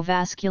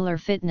cardiovascular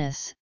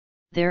fitness,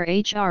 their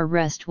HR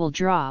rest will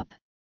drop,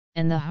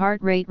 and the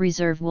heart rate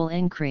reserve will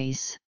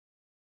increase.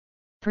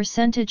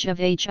 Percentage of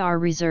HR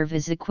reserve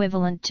is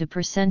equivalent to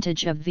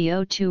percentage of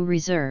VO2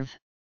 reserve.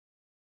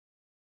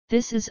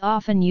 This is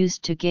often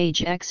used to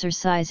gauge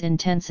exercise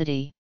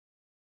intensity.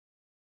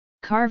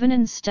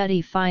 Karvanen's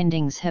study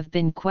findings have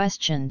been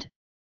questioned,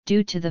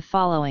 due to the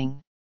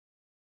following.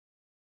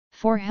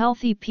 For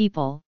healthy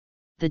people,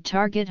 the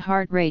target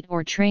heart rate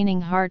or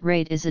training heart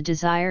rate is a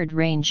desired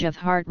range of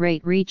heart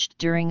rate reached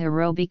during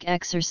aerobic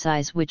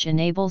exercise which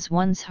enables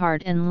one's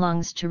heart and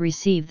lungs to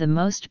receive the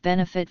most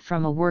benefit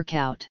from a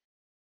workout.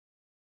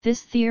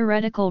 This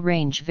theoretical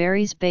range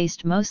varies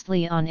based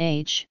mostly on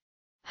age.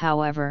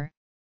 However,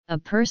 a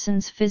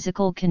person's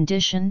physical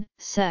condition,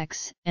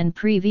 sex, and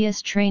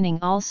previous training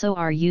also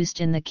are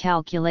used in the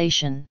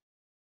calculation.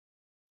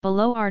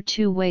 Below are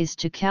two ways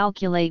to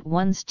calculate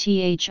one's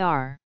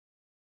THR.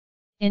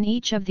 In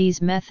each of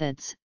these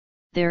methods,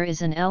 there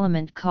is an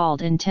element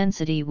called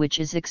intensity which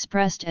is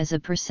expressed as a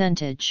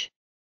percentage.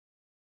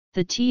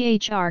 The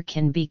THR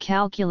can be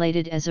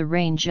calculated as a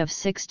range of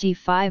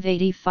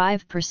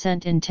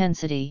 65–85%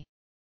 intensity.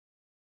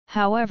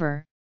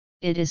 However,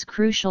 it is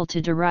crucial to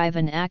derive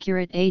an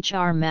accurate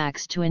HR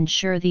max to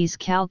ensure these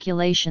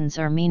calculations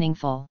are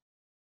meaningful.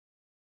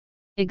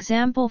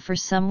 Example for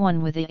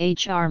someone with a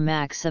HR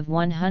max of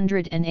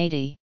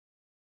 180.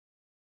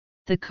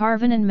 The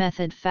Karvanen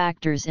method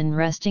factors in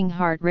resting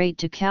heart rate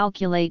to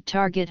calculate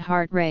target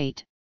heart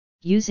rate,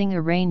 using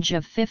a range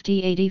of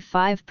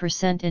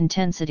 50–85%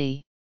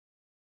 intensity.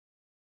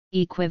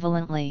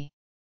 Equivalently,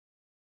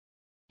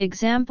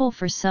 example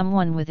for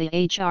someone with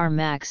a HR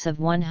max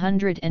of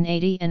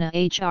 180 and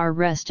a HR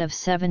rest of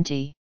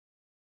 70.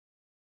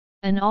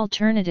 An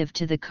alternative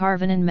to the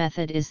Karvanen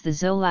method is the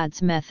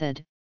Zolad's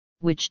method,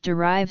 which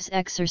derives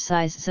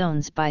exercise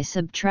zones by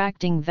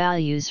subtracting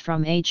values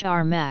from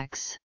HR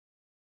max.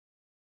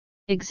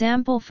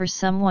 Example for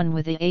someone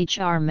with a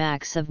HR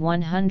max of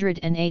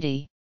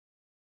 180.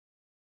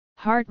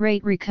 Heart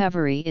rate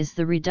recovery is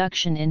the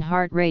reduction in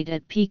heart rate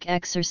at peak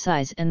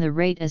exercise and the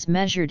rate as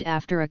measured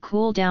after a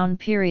cool-down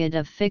period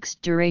of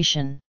fixed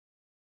duration.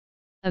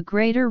 A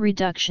greater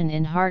reduction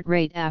in heart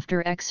rate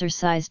after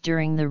exercise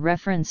during the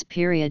reference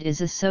period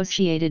is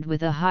associated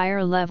with a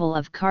higher level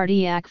of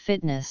cardiac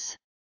fitness.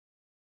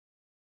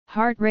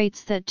 Heart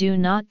rates that do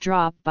not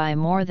drop by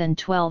more than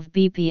 12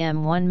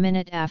 bpm 1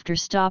 minute after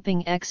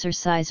stopping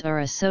exercise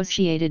are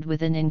associated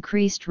with an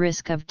increased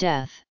risk of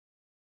death.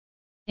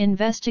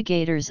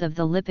 Investigators of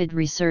the Lipid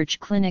Research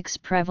Clinic's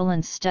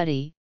prevalence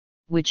study,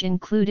 which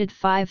included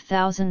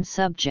 5,000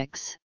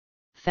 subjects,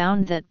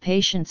 found that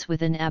patients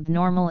with an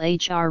abnormal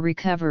HR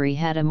recovery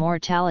had a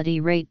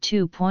mortality rate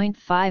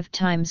 2.5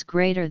 times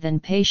greater than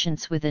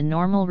patients with a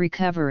normal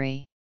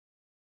recovery.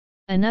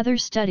 Another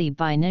study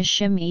by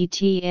Nishim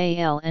et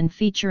al. And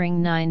featuring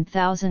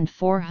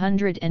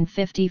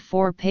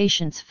 9,454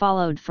 patients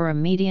followed for a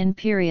median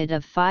period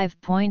of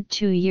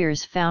 5.2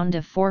 years found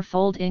a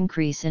fourfold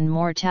increase in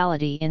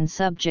mortality in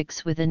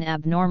subjects with an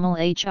abnormal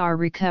HR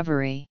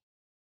recovery.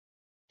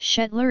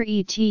 Shetler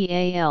et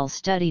al.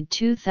 Studied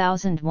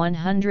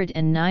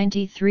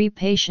 2,193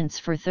 patients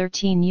for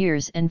 13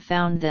 years and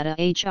found that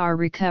a HR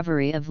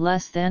recovery of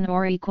less than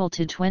or equal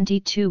to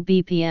 22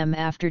 bpm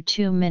after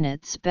 2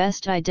 minutes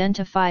best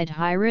identified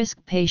high-risk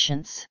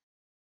patients.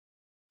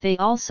 They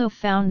also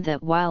found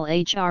that while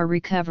HR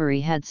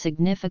recovery had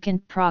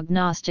significant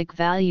prognostic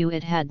value,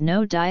 it had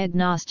no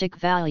diagnostic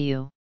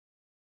value.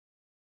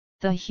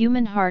 The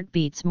human heart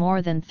beats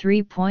more than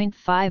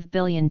 3.5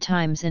 billion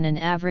times in an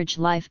average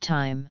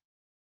lifetime.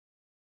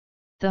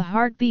 The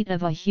heartbeat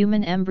of a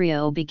human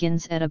embryo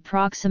begins at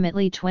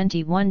approximately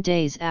 21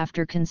 days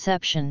after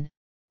conception,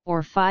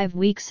 or 5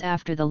 weeks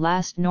after the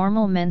last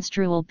normal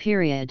menstrual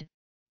period,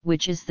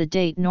 which is the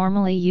date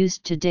normally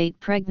used to date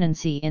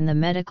pregnancy in the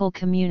medical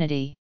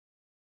community.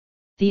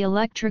 The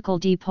electrical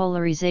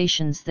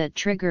depolarizations that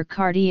trigger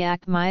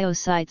cardiac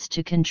myocytes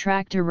to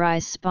contract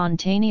arise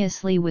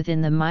spontaneously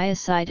within the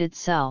myocyte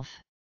itself.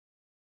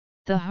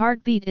 The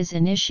heartbeat is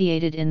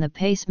initiated in the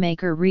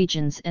pacemaker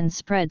regions and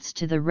spreads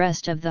to the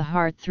rest of the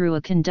heart through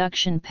a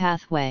conduction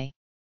pathway.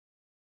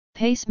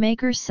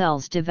 Pacemaker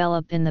cells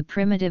develop in the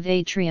primitive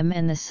atrium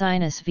and the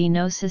sinus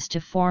venosus to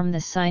form the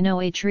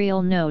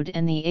sinoatrial node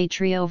and the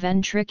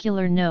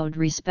atrioventricular node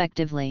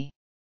respectively.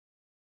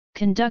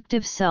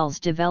 Conductive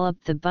cells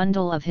develop the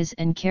bundle of His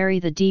and carry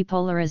the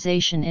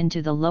depolarization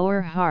into the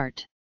lower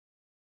heart.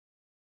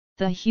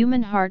 The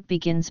human heart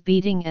begins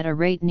beating at a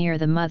rate near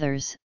the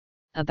mother's,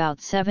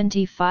 about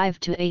 75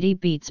 to 80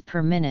 beats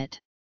per minute.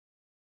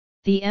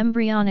 The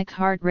embryonic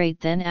heart rate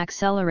then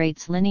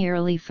accelerates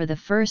linearly for the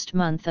first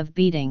month of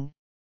beating,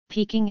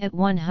 peaking at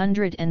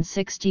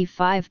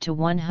 165 to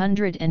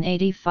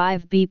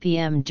 185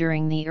 bpm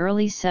during the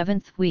early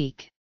 7th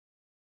week.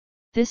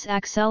 This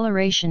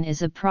acceleration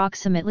is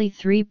approximately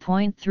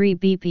 3.3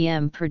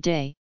 bpm per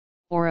day,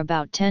 or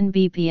about 10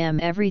 bpm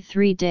every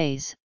 3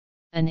 days,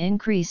 an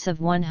increase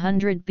of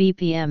 100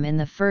 bpm in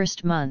the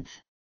first month.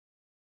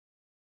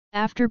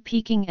 After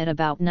peaking at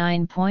about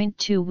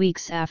 9.2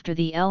 weeks after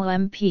the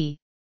LMP,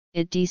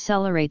 it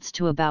decelerates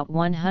to about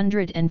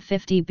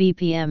 150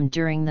 bpm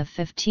during the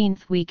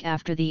 15th week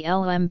after the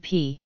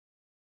LMP.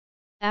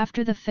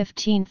 After the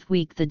 15th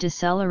week the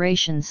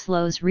deceleration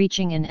slows,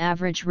 reaching an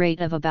average rate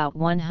of about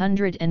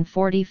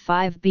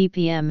 145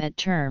 bpm at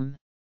term.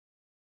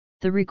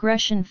 The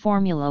regression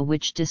formula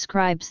which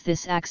describes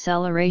this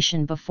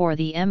acceleration before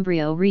the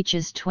embryo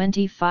reaches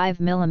 25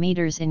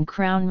 mm in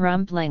crown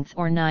rump length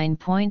or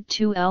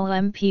 9.2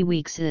 LMP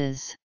weeks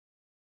is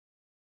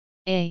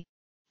A,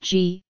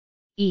 G,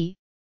 E,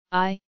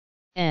 I,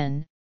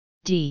 N,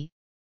 D,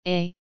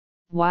 A,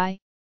 Y,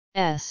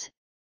 S,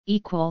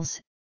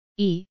 equals,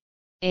 E,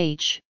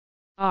 H,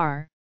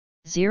 R,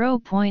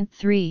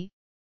 0.3,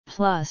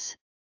 plus,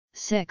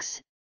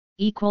 6,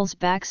 equals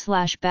 /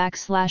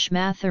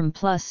 mathrm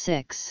plus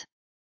 6.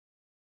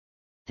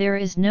 There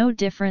is no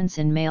difference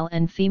in male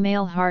and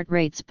female heart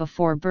rates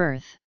before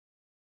birth.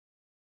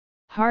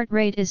 Heart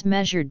rate is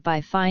measured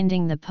by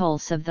finding the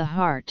pulse of the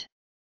heart.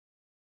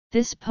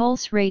 This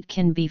pulse rate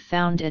can be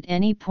found at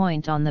any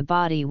point on the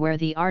body where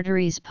the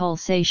artery's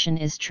pulsation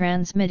is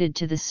transmitted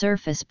to the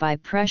surface by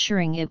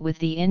pressuring it with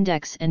the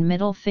index and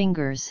middle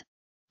fingers.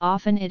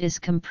 Often it is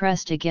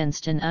compressed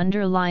against an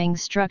underlying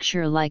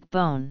structure like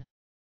bone.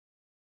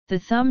 The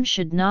thumb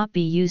should not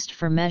be used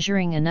for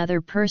measuring another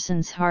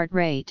person's heart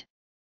rate,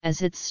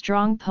 as its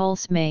strong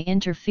pulse may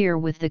interfere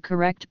with the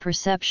correct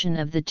perception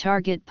of the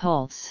target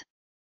pulse.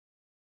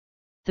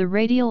 The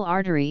radial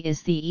artery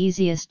is the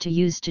easiest to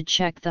use to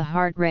check the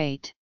heart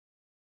rate.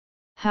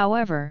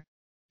 However,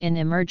 in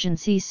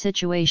emergency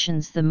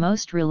situations the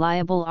most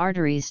reliable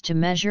arteries to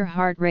measure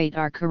heart rate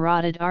are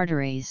carotid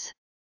arteries.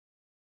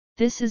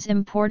 This is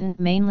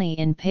important mainly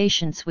in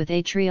patients with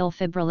atrial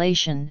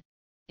fibrillation,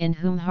 in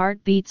whom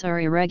heartbeats are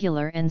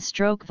irregular and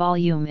stroke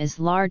volume is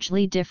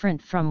largely different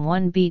from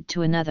one beat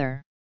to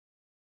another.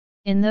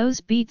 In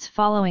those beats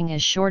following a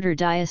shorter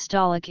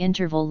diastolic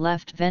interval,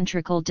 left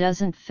ventricle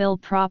doesn't fill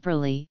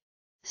properly,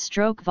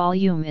 stroke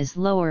volume is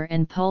lower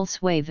and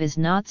pulse wave is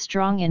not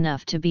strong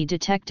enough to be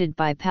detected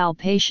by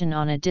palpation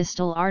on a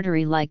distal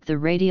artery like the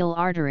radial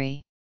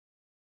artery.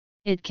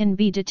 It can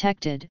be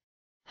detected,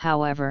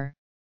 however,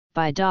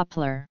 by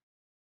Doppler.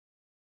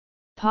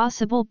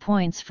 Possible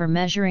points for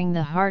measuring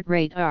the heart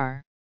rate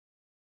are: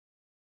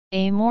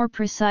 a more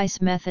precise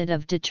method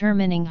of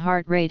determining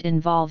heart rate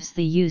involves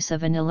the use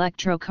of an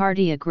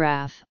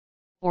electrocardiograph,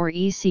 or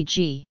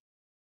ECG.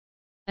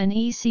 An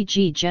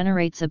ECG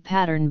generates a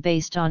pattern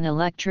based on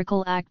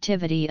electrical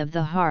activity of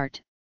the heart,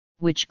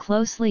 which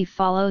closely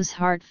follows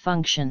heart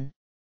function.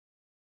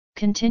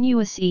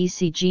 Continuous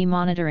ECG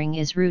monitoring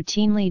is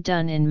routinely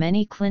done in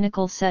many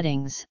clinical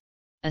settings,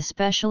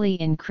 especially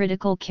in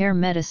critical care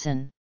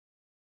medicine.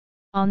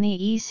 On the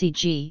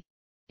ECG,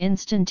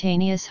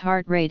 instantaneous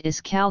heart rate is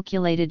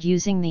calculated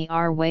using the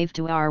R wave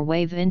to R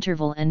wave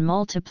interval and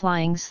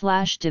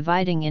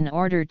multiplying/dividing in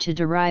order to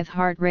derive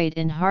heart rate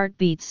in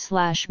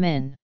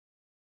heartbeats/min.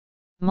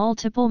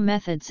 Multiple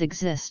methods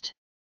exist.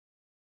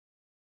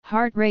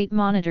 Heart rate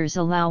monitors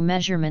allow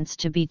measurements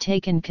to be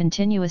taken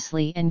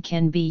continuously and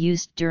can be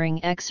used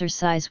during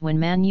exercise when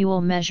manual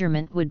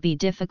measurement would be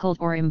difficult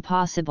or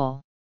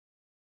impossible.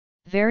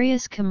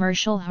 Various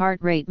commercial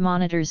heart rate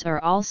monitors are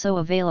also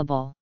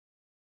available.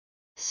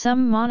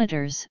 Some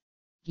monitors,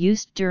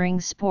 used during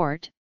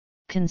sport,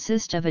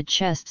 consist of a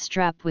chest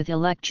strap with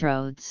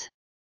electrodes.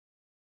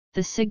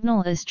 The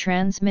signal is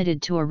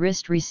transmitted to a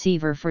wrist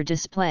receiver for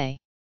display.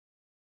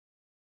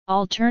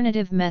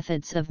 Alternative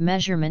methods of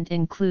measurement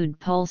include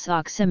pulse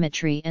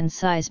oximetry and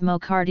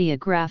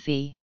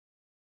seismocardiography.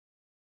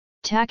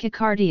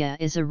 Tachycardia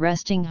is a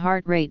resting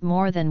heart rate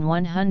more than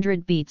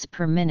 100 beats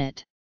per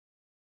minute.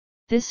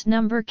 This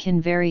number can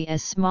vary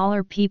as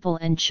smaller people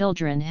and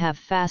children have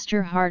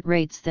faster heart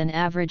rates than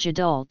average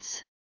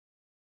adults.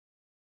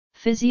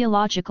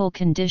 Physiological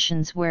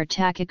conditions where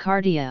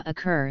tachycardia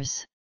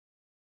occurs.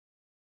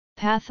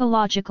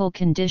 Pathological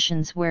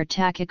conditions where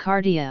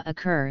tachycardia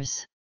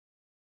occurs.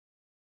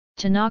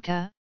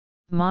 Tanaka,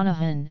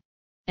 Monahan,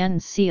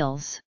 and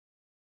Seals.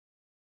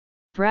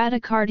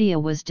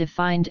 Bradycardia was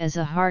defined as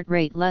a heart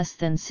rate less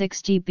than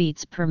 60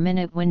 beats per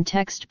minute when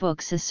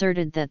textbooks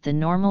asserted that the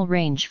normal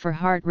range for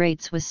heart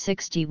rates was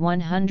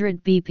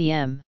 60–100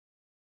 bpm.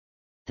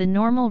 The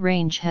normal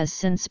range has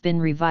since been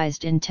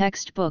revised in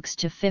textbooks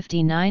to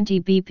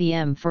 50–90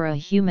 bpm for a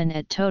human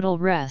at total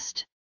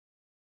rest.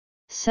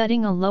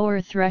 Setting a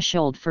lower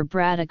threshold for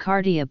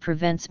bradycardia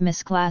prevents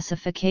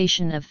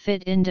misclassification of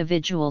fit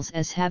individuals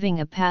as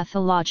having a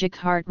pathologic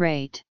heart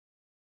rate.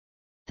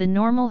 The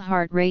normal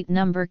heart rate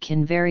number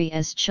can vary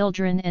as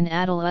children and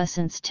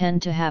adolescents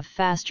tend to have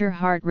faster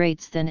heart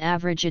rates than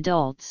average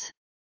adults.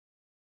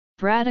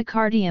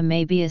 Bradycardia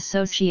may be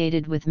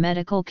associated with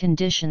medical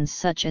conditions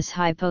such as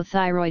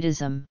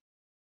hypothyroidism.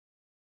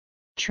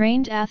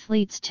 Trained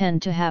athletes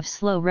tend to have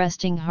slow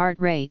resting heart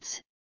rates,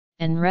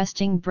 and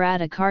resting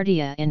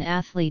bradycardia in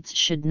athletes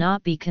should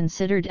not be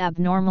considered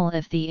abnormal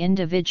if the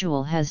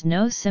individual has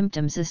no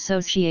symptoms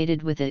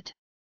associated with it.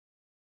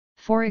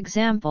 For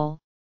example,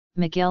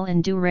 Miguel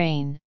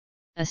Indurain,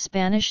 a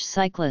Spanish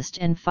cyclist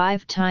and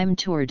 5-time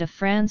Tour de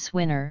France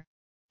winner,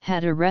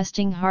 had a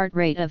resting heart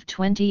rate of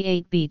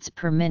 28 beats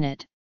per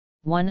minute,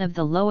 one of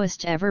the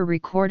lowest ever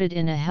recorded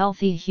in a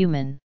healthy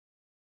human.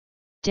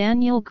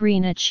 Daniel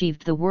Green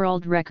achieved the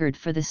world record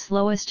for the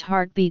slowest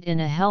heartbeat in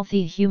a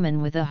healthy human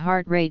with a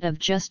heart rate of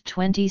just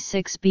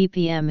 26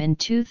 bpm in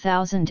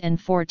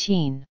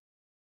 2014.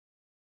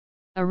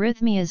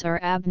 Arrhythmias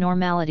are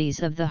abnormalities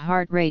of the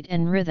heart rate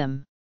and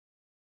rhythm.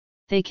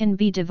 They can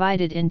be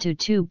divided into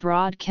two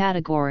broad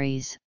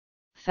categories: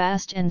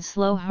 fast and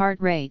slow heart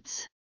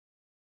rates.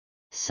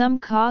 Some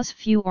cause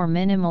few or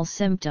minimal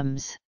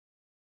symptoms.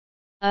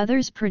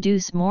 Others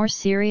produce more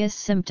serious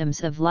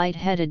symptoms of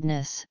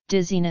lightheadedness,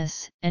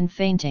 dizziness, and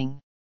fainting.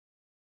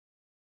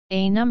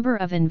 A number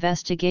of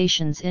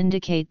investigations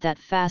indicate that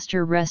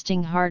faster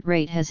resting heart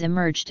rate has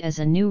emerged as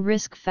a new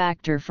risk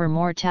factor for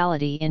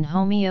mortality in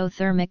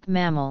homeothermic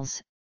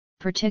mammals,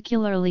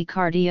 particularly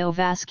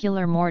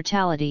cardiovascular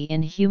mortality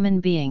in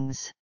human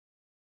beings.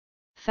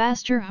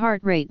 Faster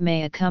heart rate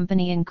may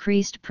accompany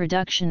increased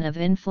production of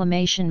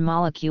inflammation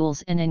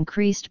molecules and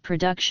increased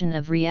production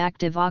of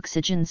reactive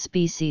oxygen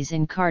species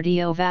in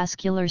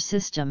cardiovascular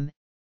system,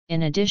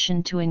 in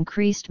addition to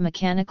increased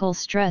mechanical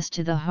stress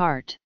to the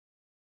heart.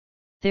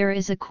 There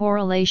is a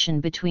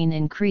correlation between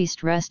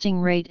increased resting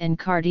rate and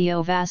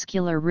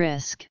cardiovascular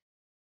risk.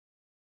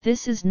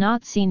 This is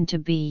not seen to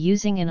be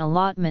using an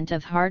allotment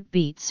of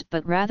heartbeats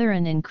but rather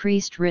an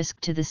increased risk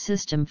to the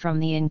system from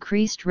the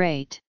increased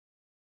rate.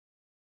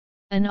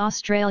 An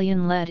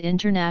Australian-led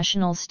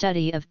international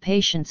study of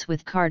patients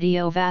with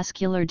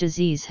cardiovascular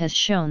disease has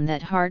shown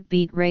that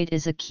heartbeat rate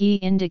is a key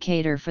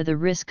indicator for the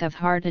risk of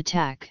heart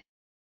attack.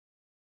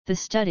 The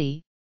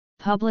study,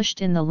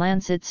 published in The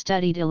Lancet,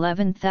 studied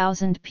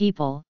 11,000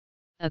 people,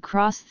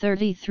 across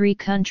 33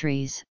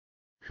 countries,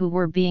 who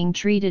were being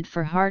treated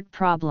for heart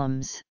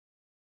problems.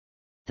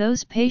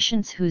 Those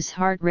patients whose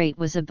heart rate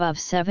was above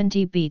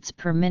 70 beats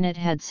per minute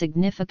had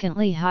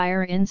significantly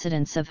higher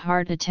incidence of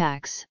heart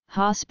attacks,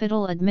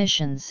 hospital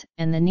admissions,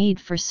 and the need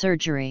for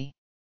surgery.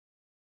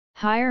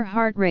 Higher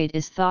heart rate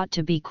is thought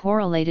to be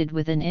correlated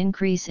with an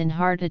increase in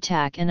heart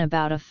attack and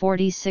about a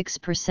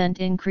 46%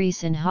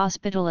 increase in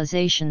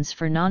hospitalizations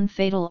for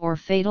non-fatal or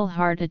fatal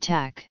heart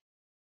attack.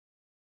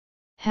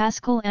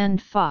 Haskell and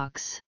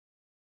Fox.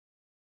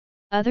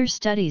 Other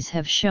studies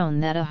have shown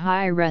that a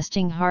high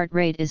resting heart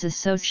rate is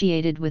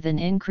associated with an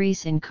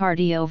increase in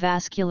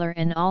cardiovascular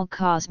and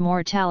all-cause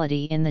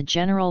mortality in the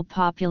general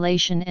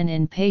population and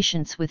in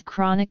patients with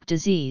chronic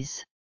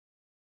disease.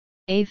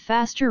 A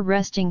faster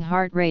resting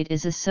heart rate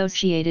is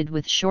associated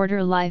with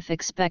shorter life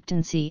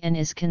expectancy and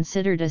is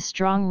considered a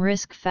strong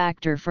risk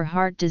factor for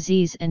heart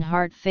disease and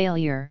heart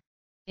failure,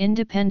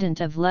 independent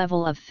of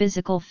level of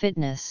physical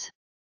fitness.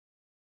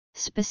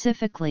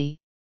 Specifically,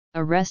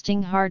 a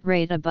resting heart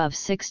rate above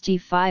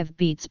 65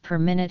 beats per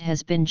minute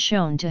has been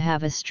shown to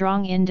have a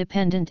strong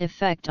independent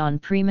effect on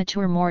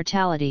premature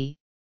mortality.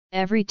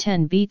 Every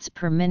 10 beats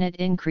per minute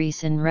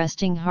increase in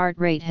resting heart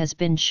rate has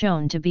been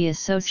shown to be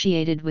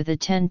associated with a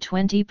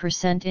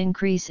 10–20%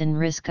 increase in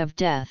risk of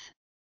death.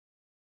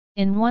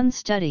 In one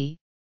study,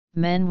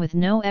 men with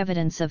no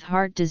evidence of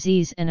heart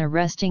disease and a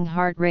resting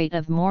heart rate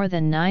of more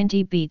than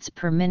 90 beats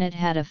per minute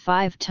had a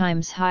 5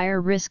 times higher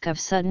risk of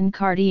sudden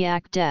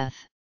cardiac death.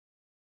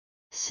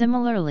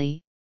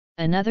 Similarly,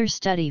 another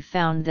study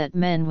found that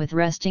men with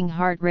resting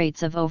heart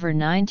rates of over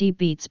 90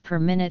 beats per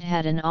minute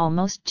had an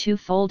almost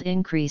twofold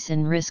increase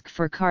in risk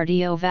for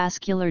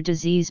cardiovascular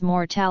disease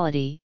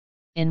mortality.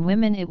 In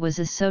women it was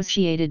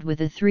associated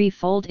with a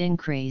threefold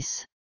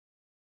increase.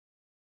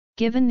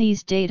 Given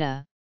these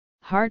data,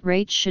 heart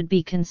rate should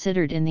be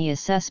considered in the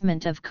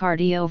assessment of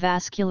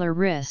cardiovascular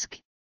risk,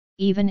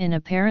 even in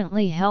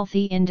apparently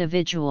healthy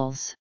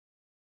individuals.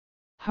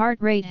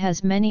 Heart rate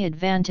has many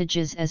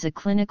advantages as a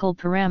clinical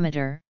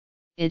parameter.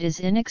 It is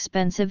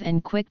inexpensive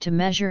and quick to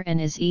measure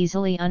and is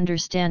easily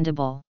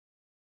understandable.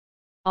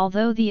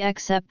 Although the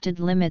accepted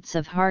limits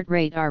of heart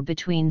rate are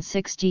between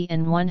 60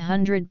 and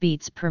 100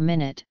 beats per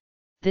minute,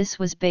 this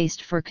was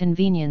based for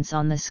convenience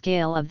on the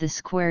scale of the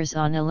squares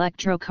on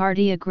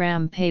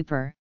electrocardiogram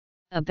paper.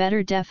 A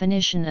better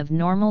definition of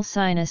normal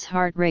sinus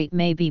heart rate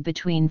may be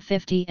between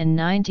 50 and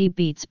 90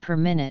 beats per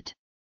minute.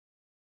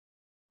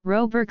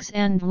 Robergs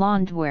and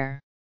Landwehr.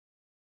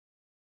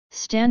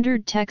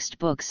 Standard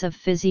textbooks of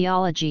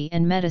physiology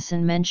and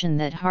medicine mention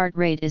that heart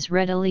rate is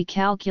readily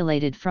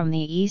calculated from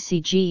the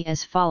ECG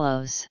as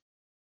follows.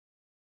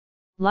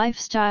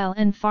 Lifestyle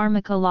and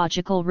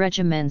pharmacological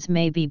regimens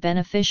may be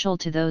beneficial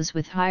to those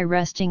with high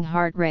resting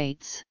heart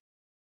rates.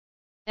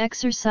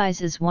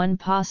 Exercise is one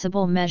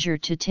possible measure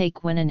to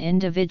take when an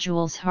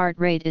individual's heart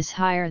rate is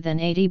higher than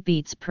 80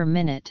 beats per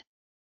minute.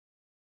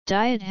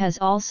 Diet has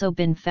also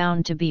been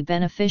found to be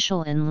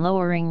beneficial in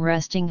lowering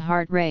resting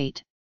heart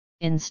rate.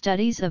 In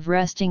studies of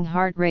resting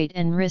heart rate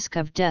and risk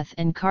of death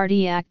and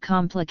cardiac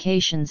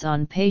complications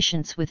on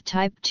patients with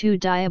type 2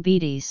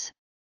 diabetes,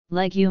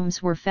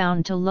 legumes were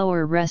found to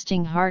lower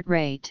resting heart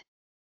rate.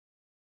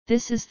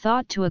 This is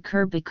thought to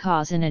occur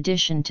because in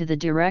addition to the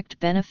direct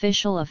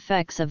beneficial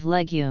effects of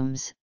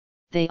legumes,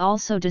 they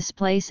also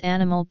displace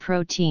animal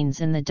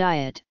proteins in the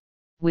diet,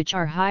 which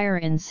are higher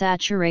in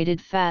saturated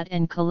fat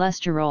and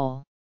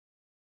cholesterol.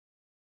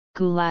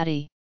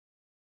 Gulati.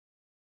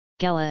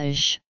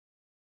 Gelage.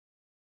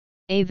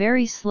 A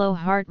very slow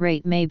heart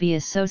rate may be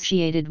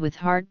associated with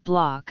heart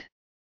block.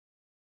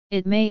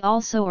 It may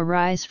also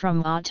arise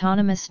from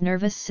autonomous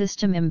nervous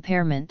system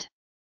impairment.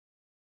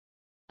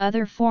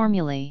 Other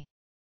formulae.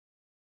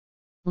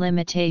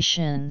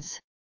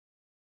 Limitations.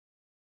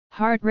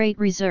 Heart rate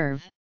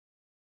reserve.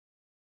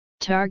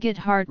 Target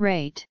heart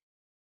rate.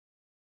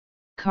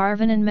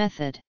 Karvanen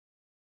method.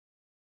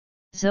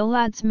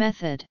 Zolad's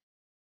method.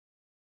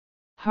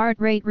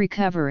 Heart rate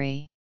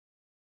recovery.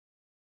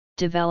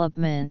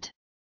 Development.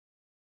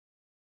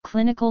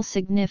 Clinical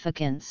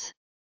significance.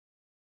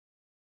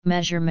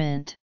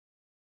 Measurement.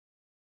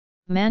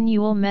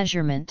 Manual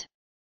measurement.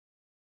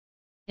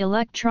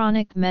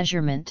 Electronic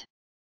measurement.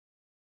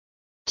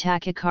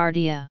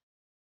 Tachycardia.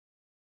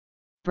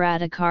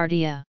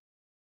 Bradycardia.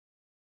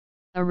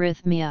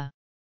 Arrhythmia.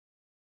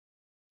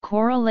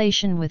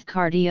 Correlation with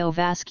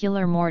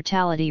cardiovascular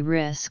mortality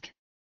risk.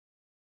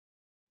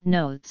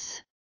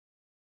 Notes.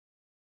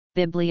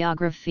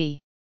 Bibliography.